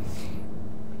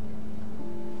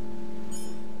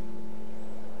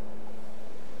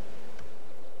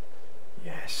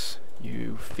 Yes,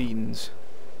 you fiends.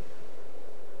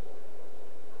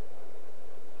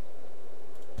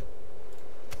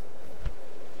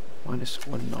 Minus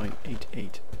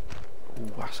 1988.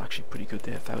 Ooh, that's actually pretty good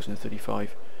there,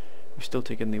 1,035. We've still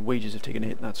taken, the wages have taken a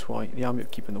hit, that's why. The army are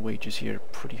keeping the wages here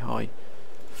pretty high.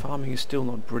 Farming is still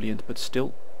not brilliant, but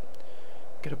still.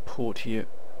 Get a port here.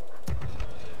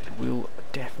 It will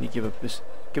definitely give us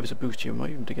a boost here. We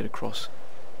might even to get across.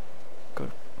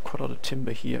 Got quite a lot of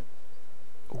timber here.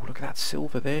 Oh, look at that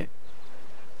silver there.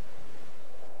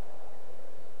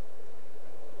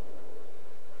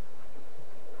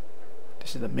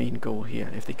 This is the main goal here.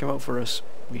 If they come out for us,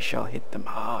 we shall hit them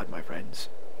hard, my friends.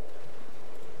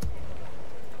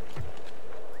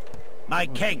 My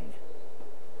king!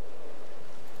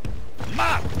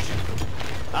 March!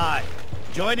 Aye,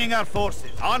 joining our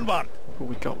forces, onward! What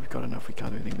we got? We've got enough, we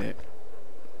can't do anything there.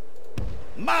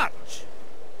 March!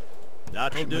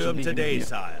 That'll do him today, here.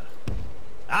 sire.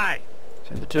 Aye!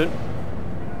 Send the turn.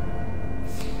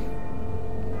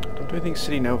 Don't do anything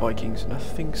silly now, Vikings.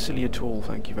 Nothing silly at all,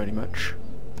 thank you very much.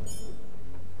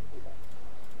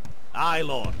 Aye,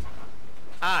 lord.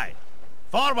 Aye.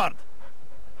 Forward!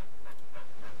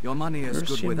 Your money is good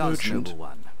Mercian with us, merchant. noble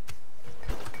one.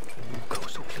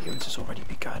 Coastal clearance has already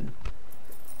begun.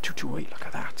 228, look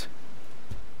at that.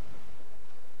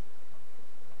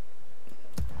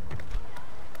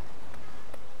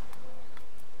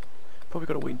 Probably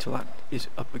got to wait until that is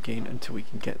up again until we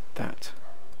can get that.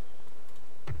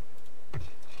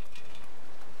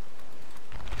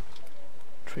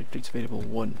 Trade fleets available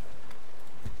 1.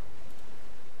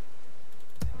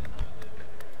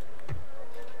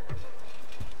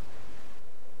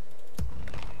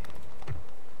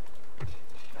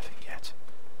 Nothing yet.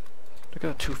 Look at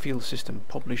that 2 field system.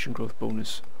 Population growth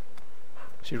bonus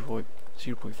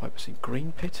 0.5%.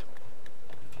 Grain pit.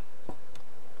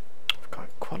 We've got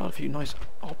quite a few nice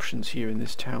options here in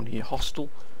this town here. Hostel,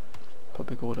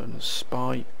 public order and a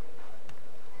spy.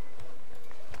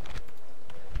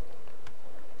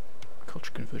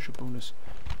 Culture conversion bonus.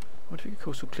 What if we get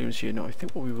coastal clearance here? No, I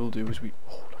think what we will do is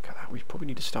oh, look at that. We probably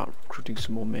need to start recruiting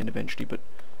some more men eventually, but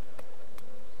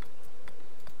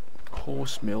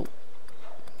horse mill.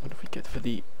 What if we get for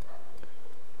the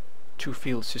 2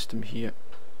 field system here?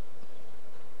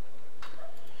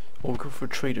 Or we go for a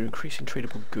trader, increasing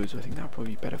tradable goods. I think that would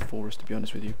probably be better for us, to be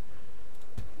honest with you.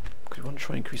 Because we want to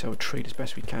try and increase our trade as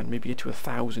best we can. Maybe get to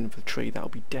 1,000 for the trade. That will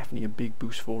be definitely a big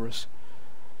boost for us.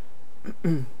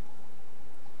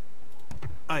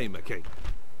 Aye, my king.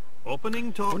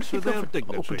 Opening talks with their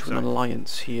dignitary, open to an sir.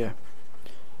 alliance here.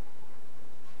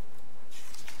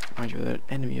 Mind you, they're an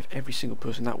enemy of every single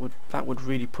person. That would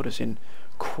really put us in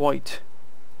quite.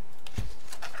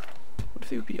 What if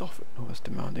they would be offered? No, that's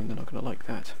demanding. They're not going to like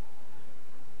that.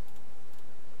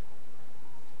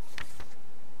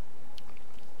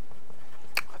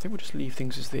 I think we'll just leave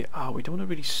things as they are. We don't want to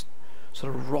really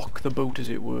sort of rock the boat, as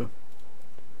it were.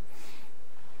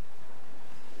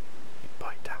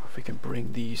 By damn, if we can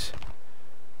bring these.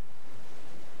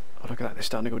 Oh, look at that, they're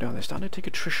starting to go down. They're starting to take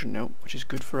attrition now, which is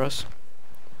good for us.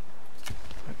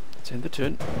 Right, let's end the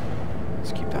turn.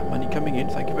 Let's keep that money coming in.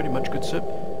 Thank you very much, good sir.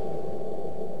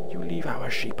 You leave our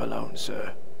sheep alone,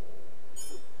 sir.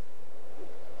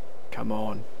 Come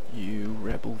on, you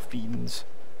rebel fiends.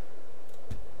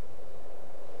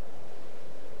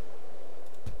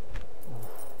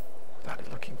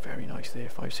 very nice there.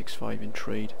 565 in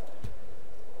trade.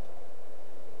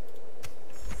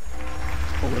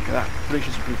 Oh, look at that.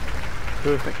 Relations improved.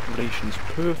 Perfect relations.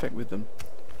 Perfect with them.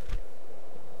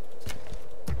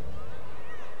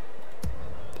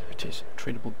 There it is.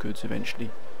 Tradable goods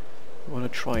eventually. We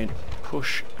want to try and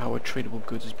push our tradable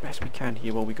goods as best we can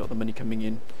here while we got the money coming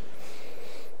in.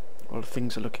 While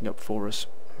things are looking up for us.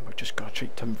 We've just got to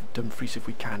treat Dumfries if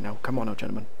we can now. Come on now,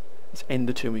 gentlemen. Let's end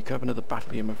the turn. We could have another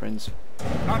battle here, my friends.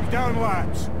 Knock down,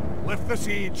 lads. Lift the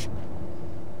siege.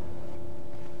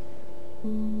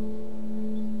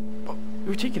 Oh,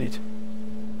 we're taking it.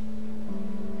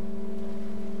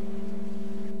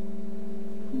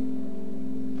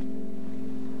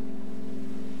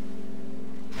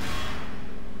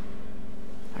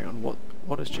 Hang on,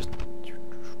 what is just...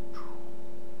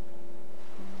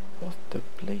 What the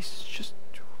place just...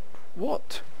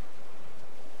 What?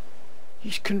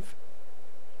 He's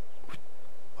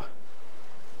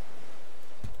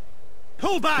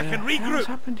Pull back and regroup! What's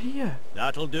happened here?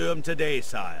 That'll do him today,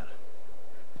 sire.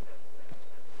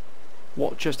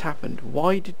 What just happened?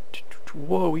 Why did...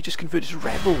 Whoa, he just converted to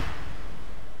rebel.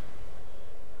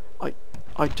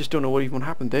 I just don't know what even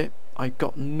happened there. I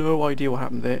got no idea what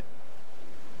happened there.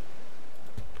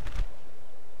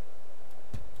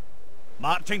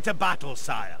 Marching to battle,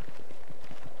 sire.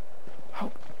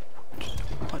 How...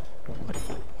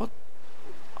 What?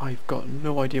 I've got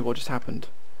no idea what just happened.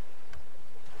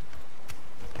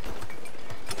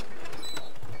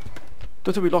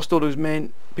 Don't think we lost all those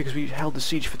men because we held the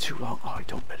siege for too long. Oh, I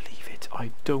don't believe it. I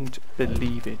don't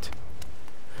believe it.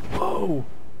 Whoa!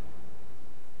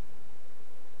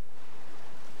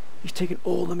 He's taken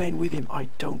all the men with him. I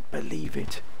don't believe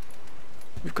it.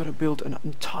 We've got to build an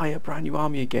entire brand new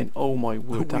army again. Oh my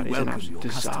word, that is an absolute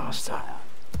disaster.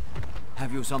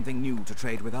 Have you something new to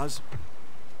trade with us?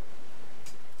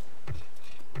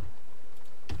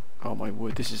 Oh my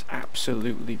word, this is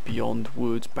absolutely beyond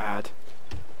words bad.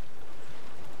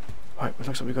 Right, it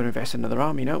looks like we've got to invest in another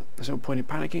army now. There's no point in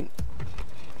panicking.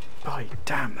 Oh,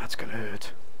 damn, that's gonna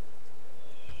hurt.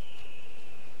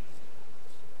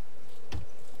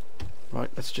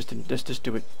 Right, let's just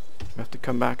do it. We have to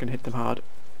come back and hit them hard.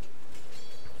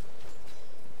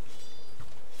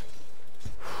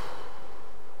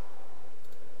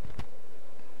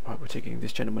 Right, we're taking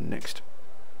this gentleman next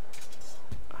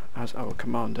as our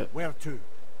commander. Where to?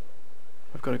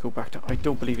 I've got to go back to... I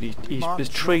don't believe it. He's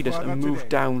betrayed us and moved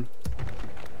down.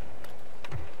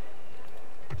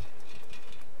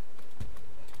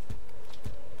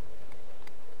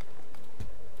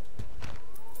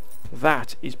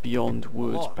 That is beyond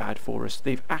words bad for us.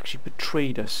 They've actually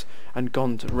betrayed us and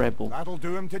gone to rebel. That'll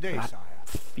do him today, that sire.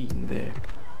 fiend there.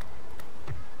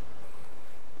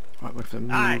 Right, we have to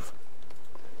move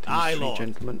these three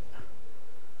gentlemen.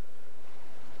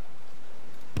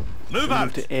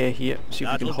 Move to air here, see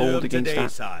if we can hold against today,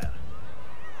 that. Sire.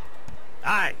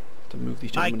 Aye. To move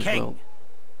these gentlemen as well.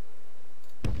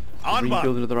 Onward.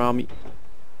 Rebuild another army.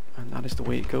 And that is the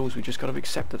way it goes. We just got to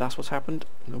accept that that's what's happened.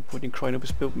 No point in crying over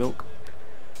spilt milk.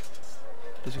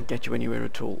 Doesn't get you anywhere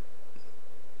at all.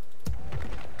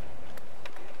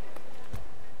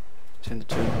 Let's end the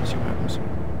turn and see what happens.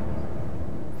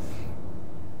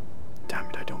 Damn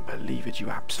it, I don't believe it, you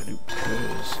absolute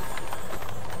curs.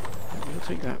 We'll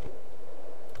take that.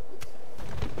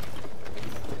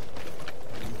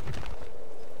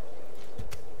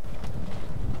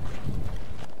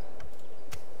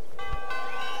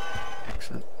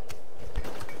 Excellent.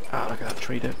 Ah, look at that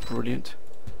trader, brilliant.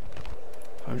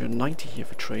 590 here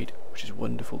for trade, which is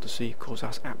wonderful to see. Of course,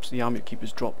 that's absolutely the army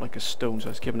keepers dropped like a stone, so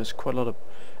it's given us quite a little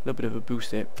bit of a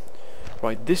boost there.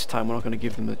 Right, this time we're not going to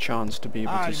give them the chance to be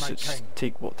able to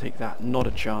take that. Not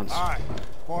a chance. Aye,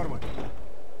 forward.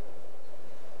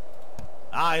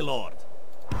 Aye, Lord.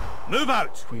 Move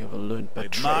out. We have learned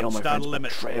betrayal, my friends.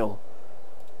 Betrayal.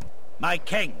 My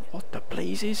king. What the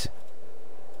blazes?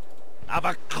 I've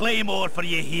a claymore for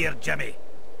you here, Jimmy.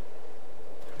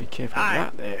 Be careful of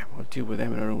that there. We'll deal with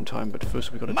them in our own time, but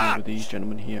first we've got to deal with these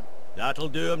gentlemen here. That'll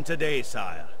do him today,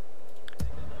 sire.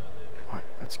 Right,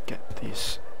 let's get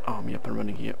this army up and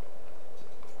running here.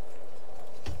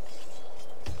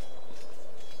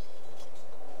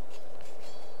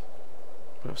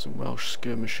 We have some Welsh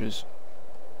skirmishers.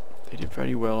 They did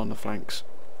very well on the flanks.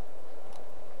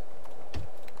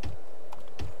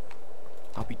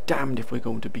 I'll be damned if we're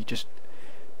going to be just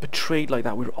betrayed like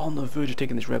that. We were on the verge of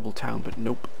taking this rebel town, but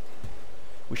nope.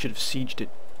 We should have sieged it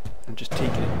and just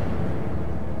taken it.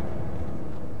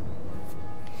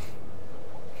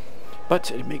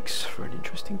 But it makes for an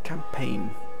interesting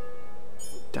campaign.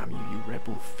 Damn you, you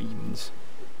rebel fiends.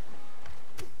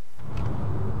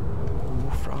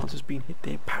 Ooh, France else has been hit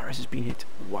there? Paris has been hit.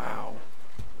 Wow.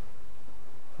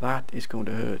 That is going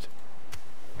to hurt.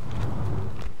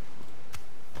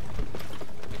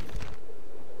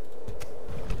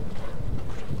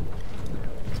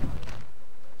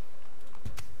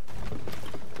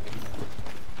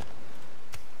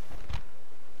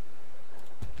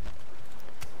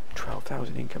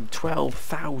 Income.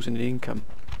 12,000 in income.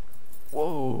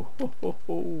 Whoa. Ho, ho,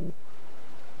 ho.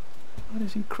 That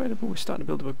is incredible. We're starting to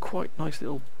build up a quite nice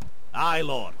little... Aye,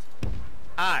 Lord.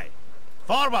 Aye.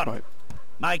 Forward! Right.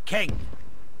 My king.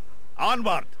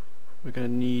 Onward! We're going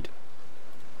to need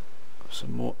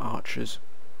some more archers.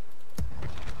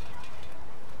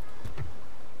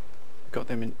 Got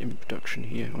them in production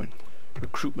here. Or in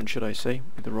recruitment, should I say.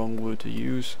 Be the wrong word to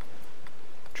use.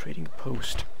 Trading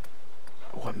post.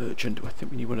 Oh, a merchant. I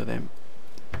think we need one of them.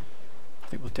 I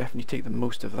think we'll definitely take the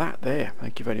most of that there.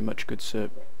 Thank you very much, good sir.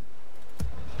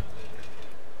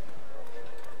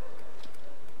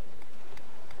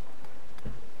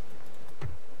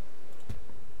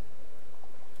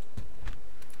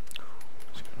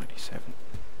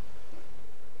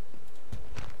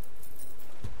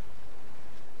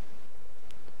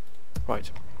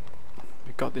 Right,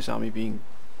 we've got this army being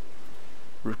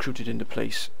recruited into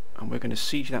place, and we're going to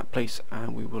siege that place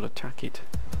and we will attack it.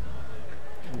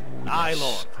 Oh, Aye, yes.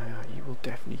 Lord. You will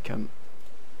definitely come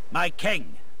My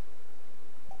king.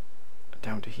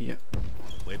 down to here.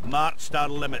 We've marched our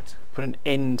limit. Put an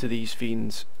end to these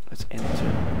fiends. Let's enter.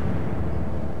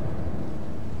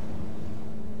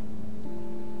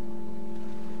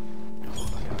 Oh,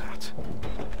 look at that.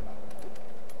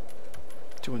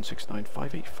 2169,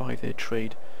 585 their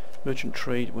trade. Merchant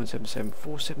trade 177,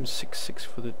 4766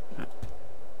 for the...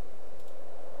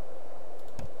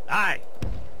 Aye.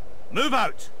 Move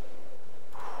out.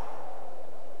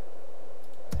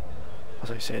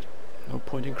 As I said, no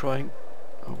point in crying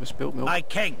over spilt milk. My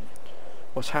king.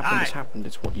 What's happened has Aye. happened.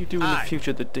 It's what you do in Aye. the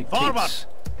future that dictates Forward.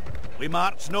 We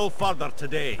march no further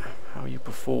today. how you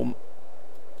perform.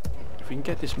 If we can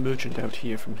get this merchant out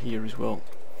here from here as well.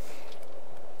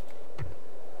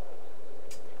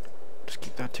 Just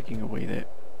keep that ticking away there.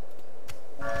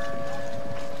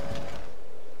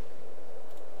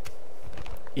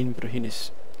 In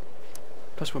Brahinis.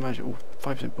 Plus we're managing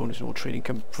 5% bonus in all trading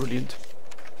income. Brilliant.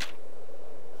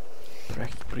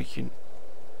 Brechen.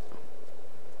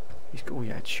 He's got, oh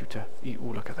yeah, shooter. Oh,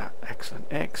 look at that. Excellent.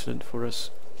 Excellent for us.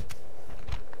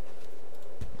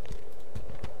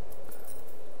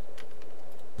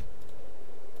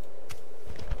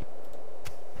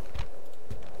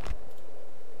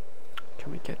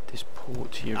 Can we get this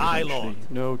port here Aye, eventually? Lord.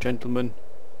 No, gentlemen.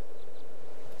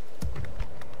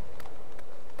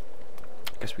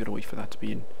 Guess we gotta wait for that to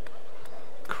be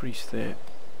increased there.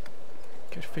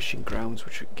 Get fishing grounds,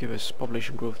 which would give us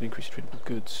population growth and increased tradable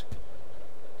goods.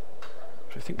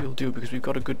 Which I think we'll do because we've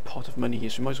got a good pot of money here,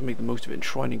 so we might as well make the most of it and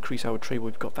try and increase our trade while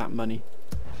we've got that money.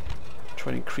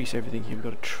 Try and increase everything here. We've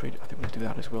got to trade. I think we'll do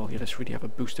that as well. Yeah, let's really have a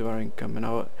boost of our income and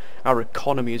our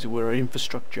economy, as it were, our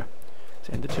infrastructure. Let's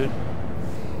end the turn.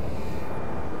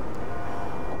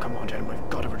 Oh, come on, gentlemen,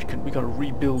 we've got to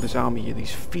rebuild this army here.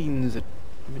 These fiends that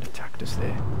attacked us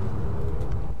there.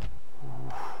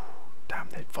 Ooh, damn,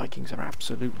 the Vikings are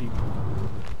absolutely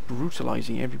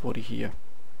brutalizing everybody here.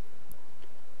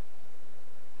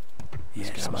 Let's Yes,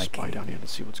 get our my spy king. down here and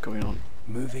see what's going on.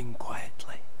 Moving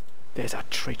quietly. There's that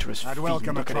traitorous I'd fiend.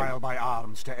 welcome a Look at him. trial by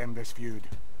arms to end this feud.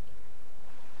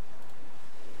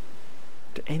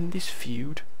 To end this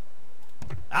feud?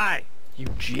 Aye. You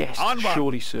jest, Onward.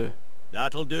 surely, sir.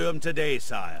 That'll do him today,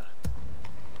 sire.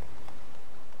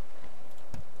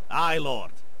 Aye,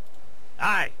 Lord.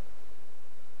 Aye.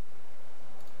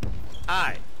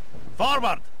 Aye.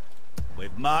 Forward!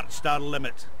 We've marched our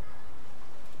limit.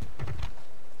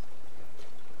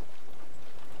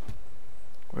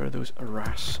 Where are those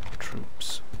Arras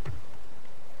troops?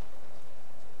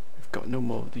 We've got no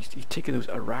more. He's taken those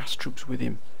Arras troops with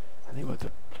him. And they were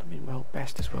the, well,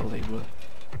 best as well, they were.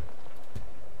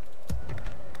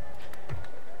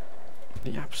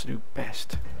 The absolute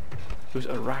best. Those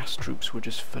Arras troops were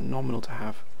just phenomenal to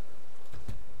have.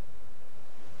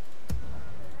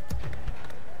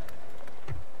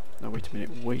 Now wait a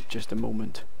minute, wait just a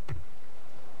moment.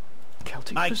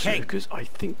 Celtic My king. Berserkers? I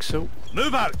think so.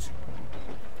 Move out!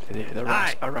 The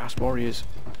Aye. Arras warriors.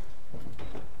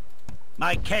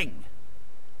 My king!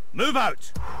 Move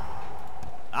out!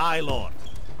 Aye, Lord.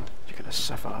 You're gonna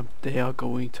suffer. They are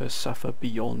going to suffer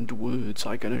beyond words,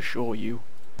 I can assure you.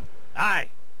 Aye!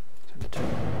 Send it to-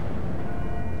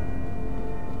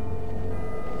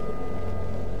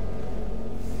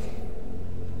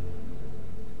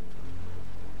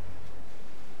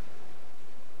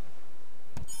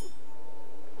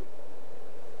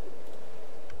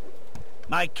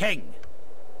 My king.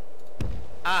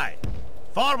 Aye.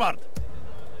 Forward!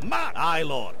 March! Aye,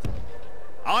 Lord.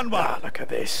 Onward! Ah, look at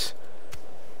this.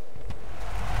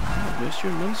 Ah, where's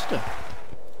your Munster?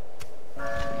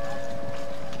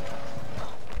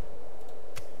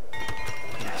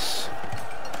 Yes.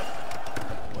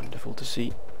 Wonderful to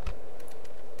see.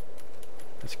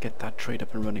 Let's get that trade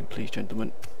up and running, please,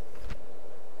 gentlemen.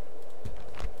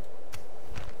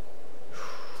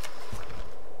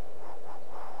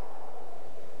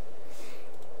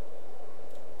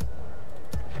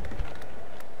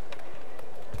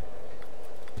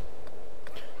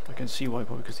 I can see why,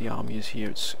 probably because the army is here.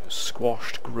 It's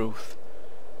squashed growth.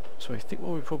 So I think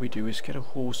what we probably do is get a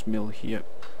horse mill here.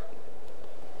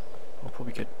 I'll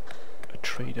probably get a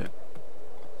trader.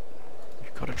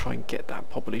 We've got to try and get that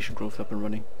population growth up and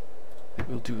running. I think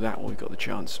we'll do that while we've got the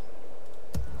chance.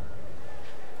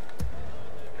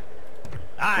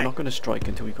 Aye. We're not going to strike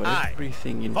until we've got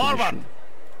everything in Forward. position.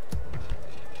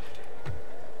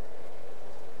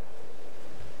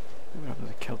 We have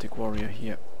another Celtic warrior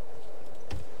here.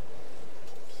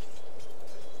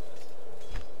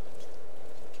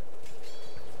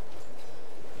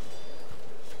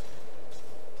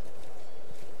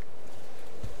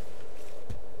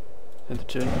 And the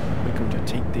turn, we're going to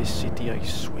take this city, I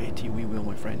swear to you we will,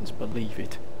 my friends, believe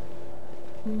it.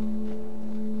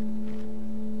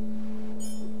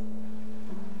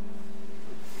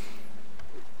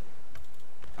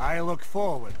 I look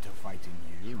forward to fighting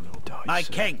you. You will die, My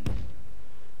sir, king.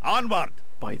 Onward!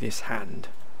 by this hand.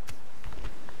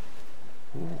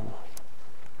 Ooh.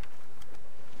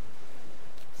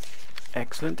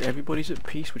 Excellent, everybody's at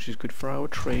peace, which is good for our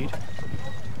trade.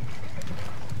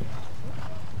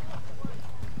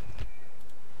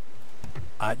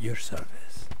 At your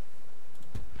service.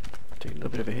 Taking a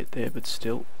little bit of a hit there, but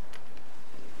still.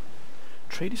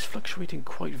 Trade is fluctuating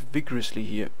quite vigorously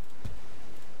here.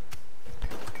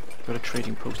 Got a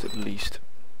trading post at least.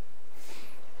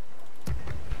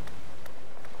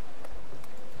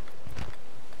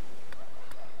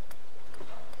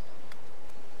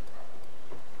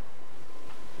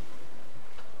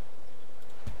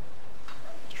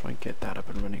 Let's try and get that up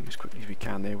and running as quickly as we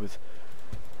can there with.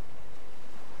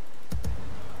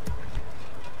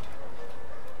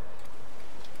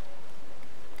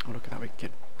 Oh, look at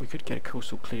that! We could get a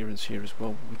coastal clearance here as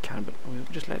well. We can, but we'll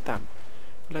just let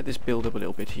this build up a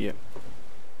little bit here.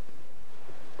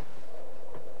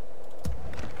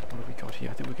 What have we got here?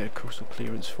 I think we get a coastal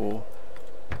clearance for.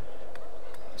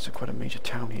 It's quite a major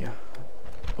town here.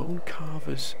 Bone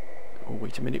carvers. Oh,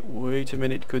 wait a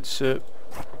minute, good sir.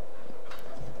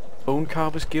 Bone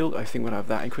carvers guild. I think we'll have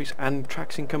that increase and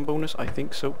tax income bonus. I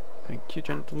think so. Thank you,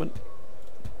 gentlemen.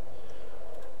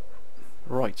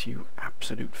 Right, you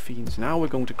absolute fiends. Now we're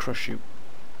going to crush you.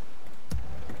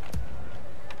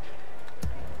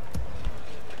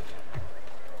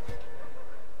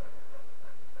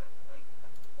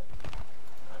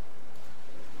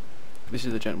 This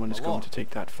is the gentleman who's going to take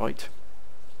that fight.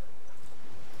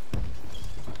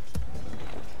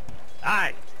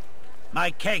 Aye.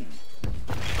 My king.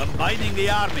 Combining the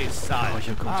armies, sire. Oh,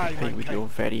 you're going to pay with your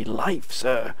very life,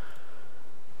 sir.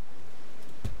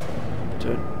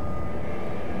 Turn.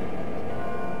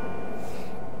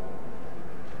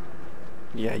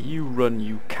 Yeah, you run,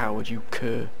 you coward, you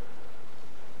cur.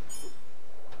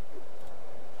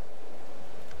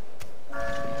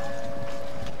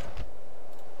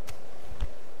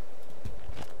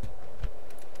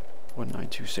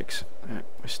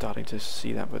 We're starting to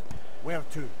see that, but Where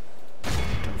to?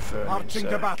 confirm, Marching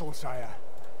to battle, sire.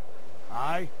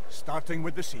 Aye, starting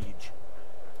with the siege.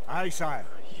 Aye, sire.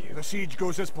 You The siege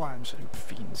goes as planned. absolute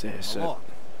fiends there, sir. Lord.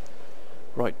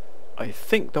 Right, I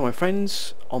think, though, my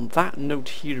friends, on that note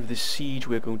here of this siege,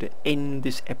 we're going to end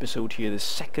this episode here, the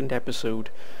second episode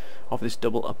of this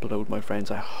double upload, my friends.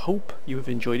 I hope you have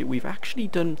enjoyed it. We've actually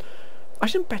done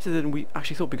better than we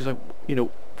actually thought, because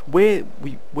where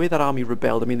that army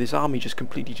rebelled, I mean, this army just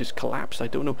completely collapsed. I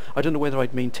don't know whether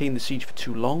I'd maintain the siege for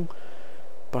too long,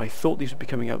 but I thought these would be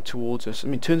coming out towards us. I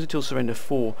mean, turns until surrender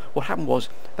 4. What happened was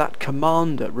that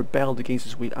commander rebelled against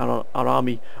us. Our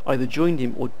army either joined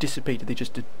him or dissipated. They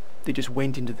just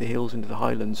went into the hills, into the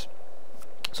highlands.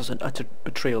 So it's an utter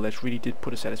betrayal that really did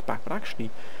put us at us back. But actually,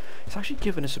 it's actually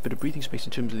given us a bit of breathing space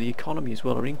in terms of the economy as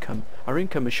well. Our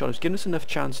income has shot. It's given us enough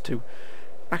chance to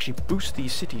actually boost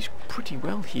these cities pretty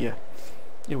well here.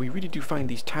 We really do find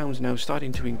these towns now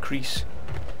starting to increase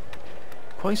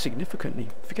quite significantly.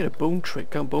 If you get a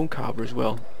bone carver as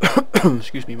well,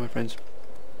 excuse me, my friends,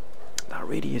 that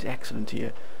really is excellent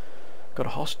here. Got a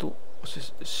hostile. What's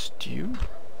this? A stew?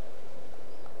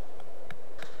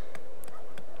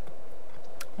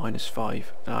 -5.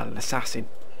 An assassin.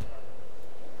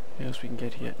 Anything else we can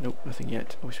get here? Nope, nothing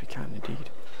yet. I wish we can indeed.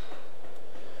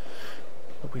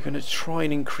 But we're going to try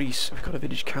and increase. We've got a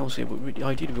village council here, but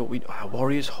ideally what we...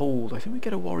 Warriors Hold. I think we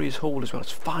get a Warriors Hold as well.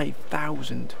 It's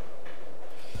 5,000.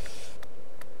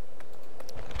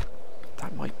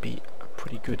 That might be a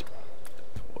pretty good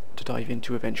to dive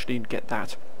into eventually and get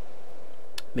that,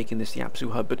 making this the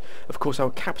absolute hub. But of course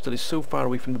our capital is so far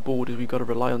away from the borders, we've got to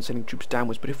rely on sending troops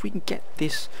downwards. But if we can get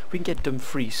this, if we can get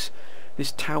Dumfries,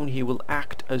 this town here will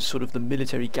act as sort of the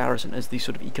military garrison, as the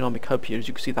sort of economic hub here. As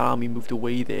you can see, that army moved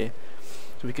away there,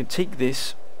 so we can take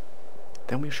this.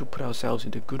 Then we shall put ourselves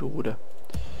into good order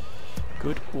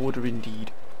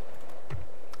indeed,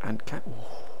 and get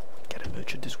a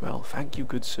merchant as well. Thank you,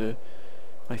 good sir.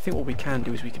 I think what we can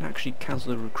do is we can actually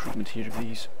cancel the recruitment here of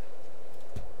these.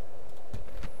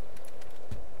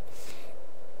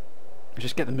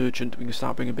 Just get the merchant, we can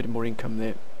start bringing a bit more income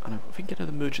there. And if we can get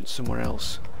another merchant somewhere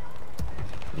else,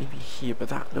 maybe here, but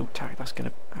that low tax, that's going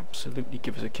to absolutely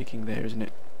give us a kicking there, isn't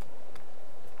it?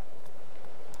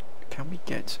 Can we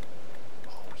get...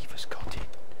 Oh, Weaver's got it.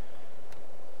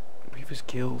 Weaver's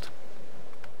Guild.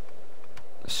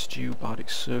 The Stew, Bardic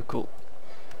Circle.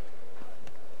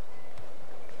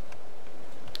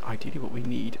 Ideally what we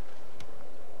need,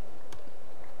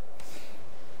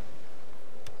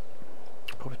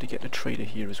 probably to get a trader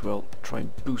here as well, try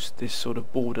and boost this sort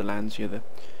of borderlands here,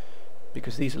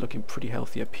 because these are looking pretty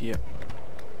healthy up here.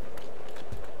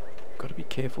 Got to be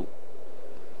careful.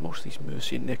 Most of these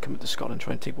mercy in there come to Scotland,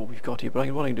 try and take what we've got here.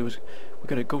 But what I can do is we're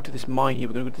going to go to this mine here,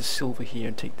 we're going to go to the silver here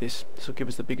and take this. This will give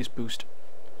us the biggest boost.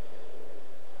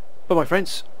 But my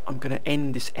friends, I'm going to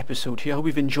end this episode here. I hope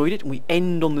you've enjoyed it. And we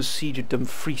end on the siege of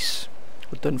Dumfries.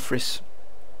 Or Dumfries.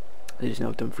 It is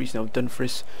now Dumfries, now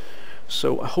Dumfries.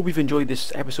 So I hope you've enjoyed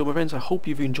this episode, my friends. I hope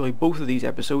you've enjoyed both of these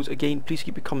episodes. Again, please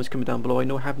keep your comments coming down below. I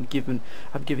know I haven't given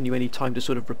you any time to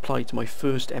sort of reply to my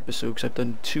first episode, because I've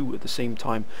done 2 at the same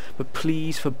time. But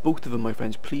please, for both of them, my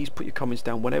friends, please put your comments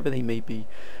down, whatever they may be.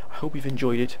 I hope you've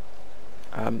enjoyed it.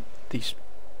 This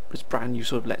brand new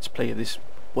sort of let's play of this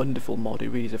wonderful mod. It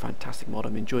really is a fantastic mod.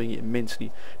 I'm enjoying it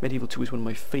immensely. Medieval 2 is one of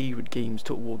my favourite games,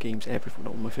 Total War games ever, if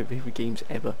not one of my favourite games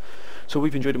ever. So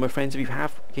we've enjoyed it, my friends. If you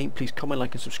have, again, please comment,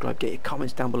 like and subscribe. Get your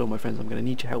comments down below, my friends. I'm going to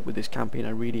need your help with this campaign. I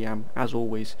really am, as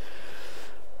always.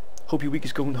 Hope your week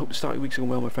is going, hope the start of your week's going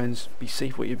well, my friends. Be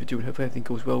safe whatever you're doing. Hope everything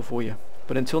goes well for you.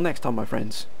 But until next time, my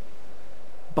friends,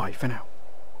 bye for now.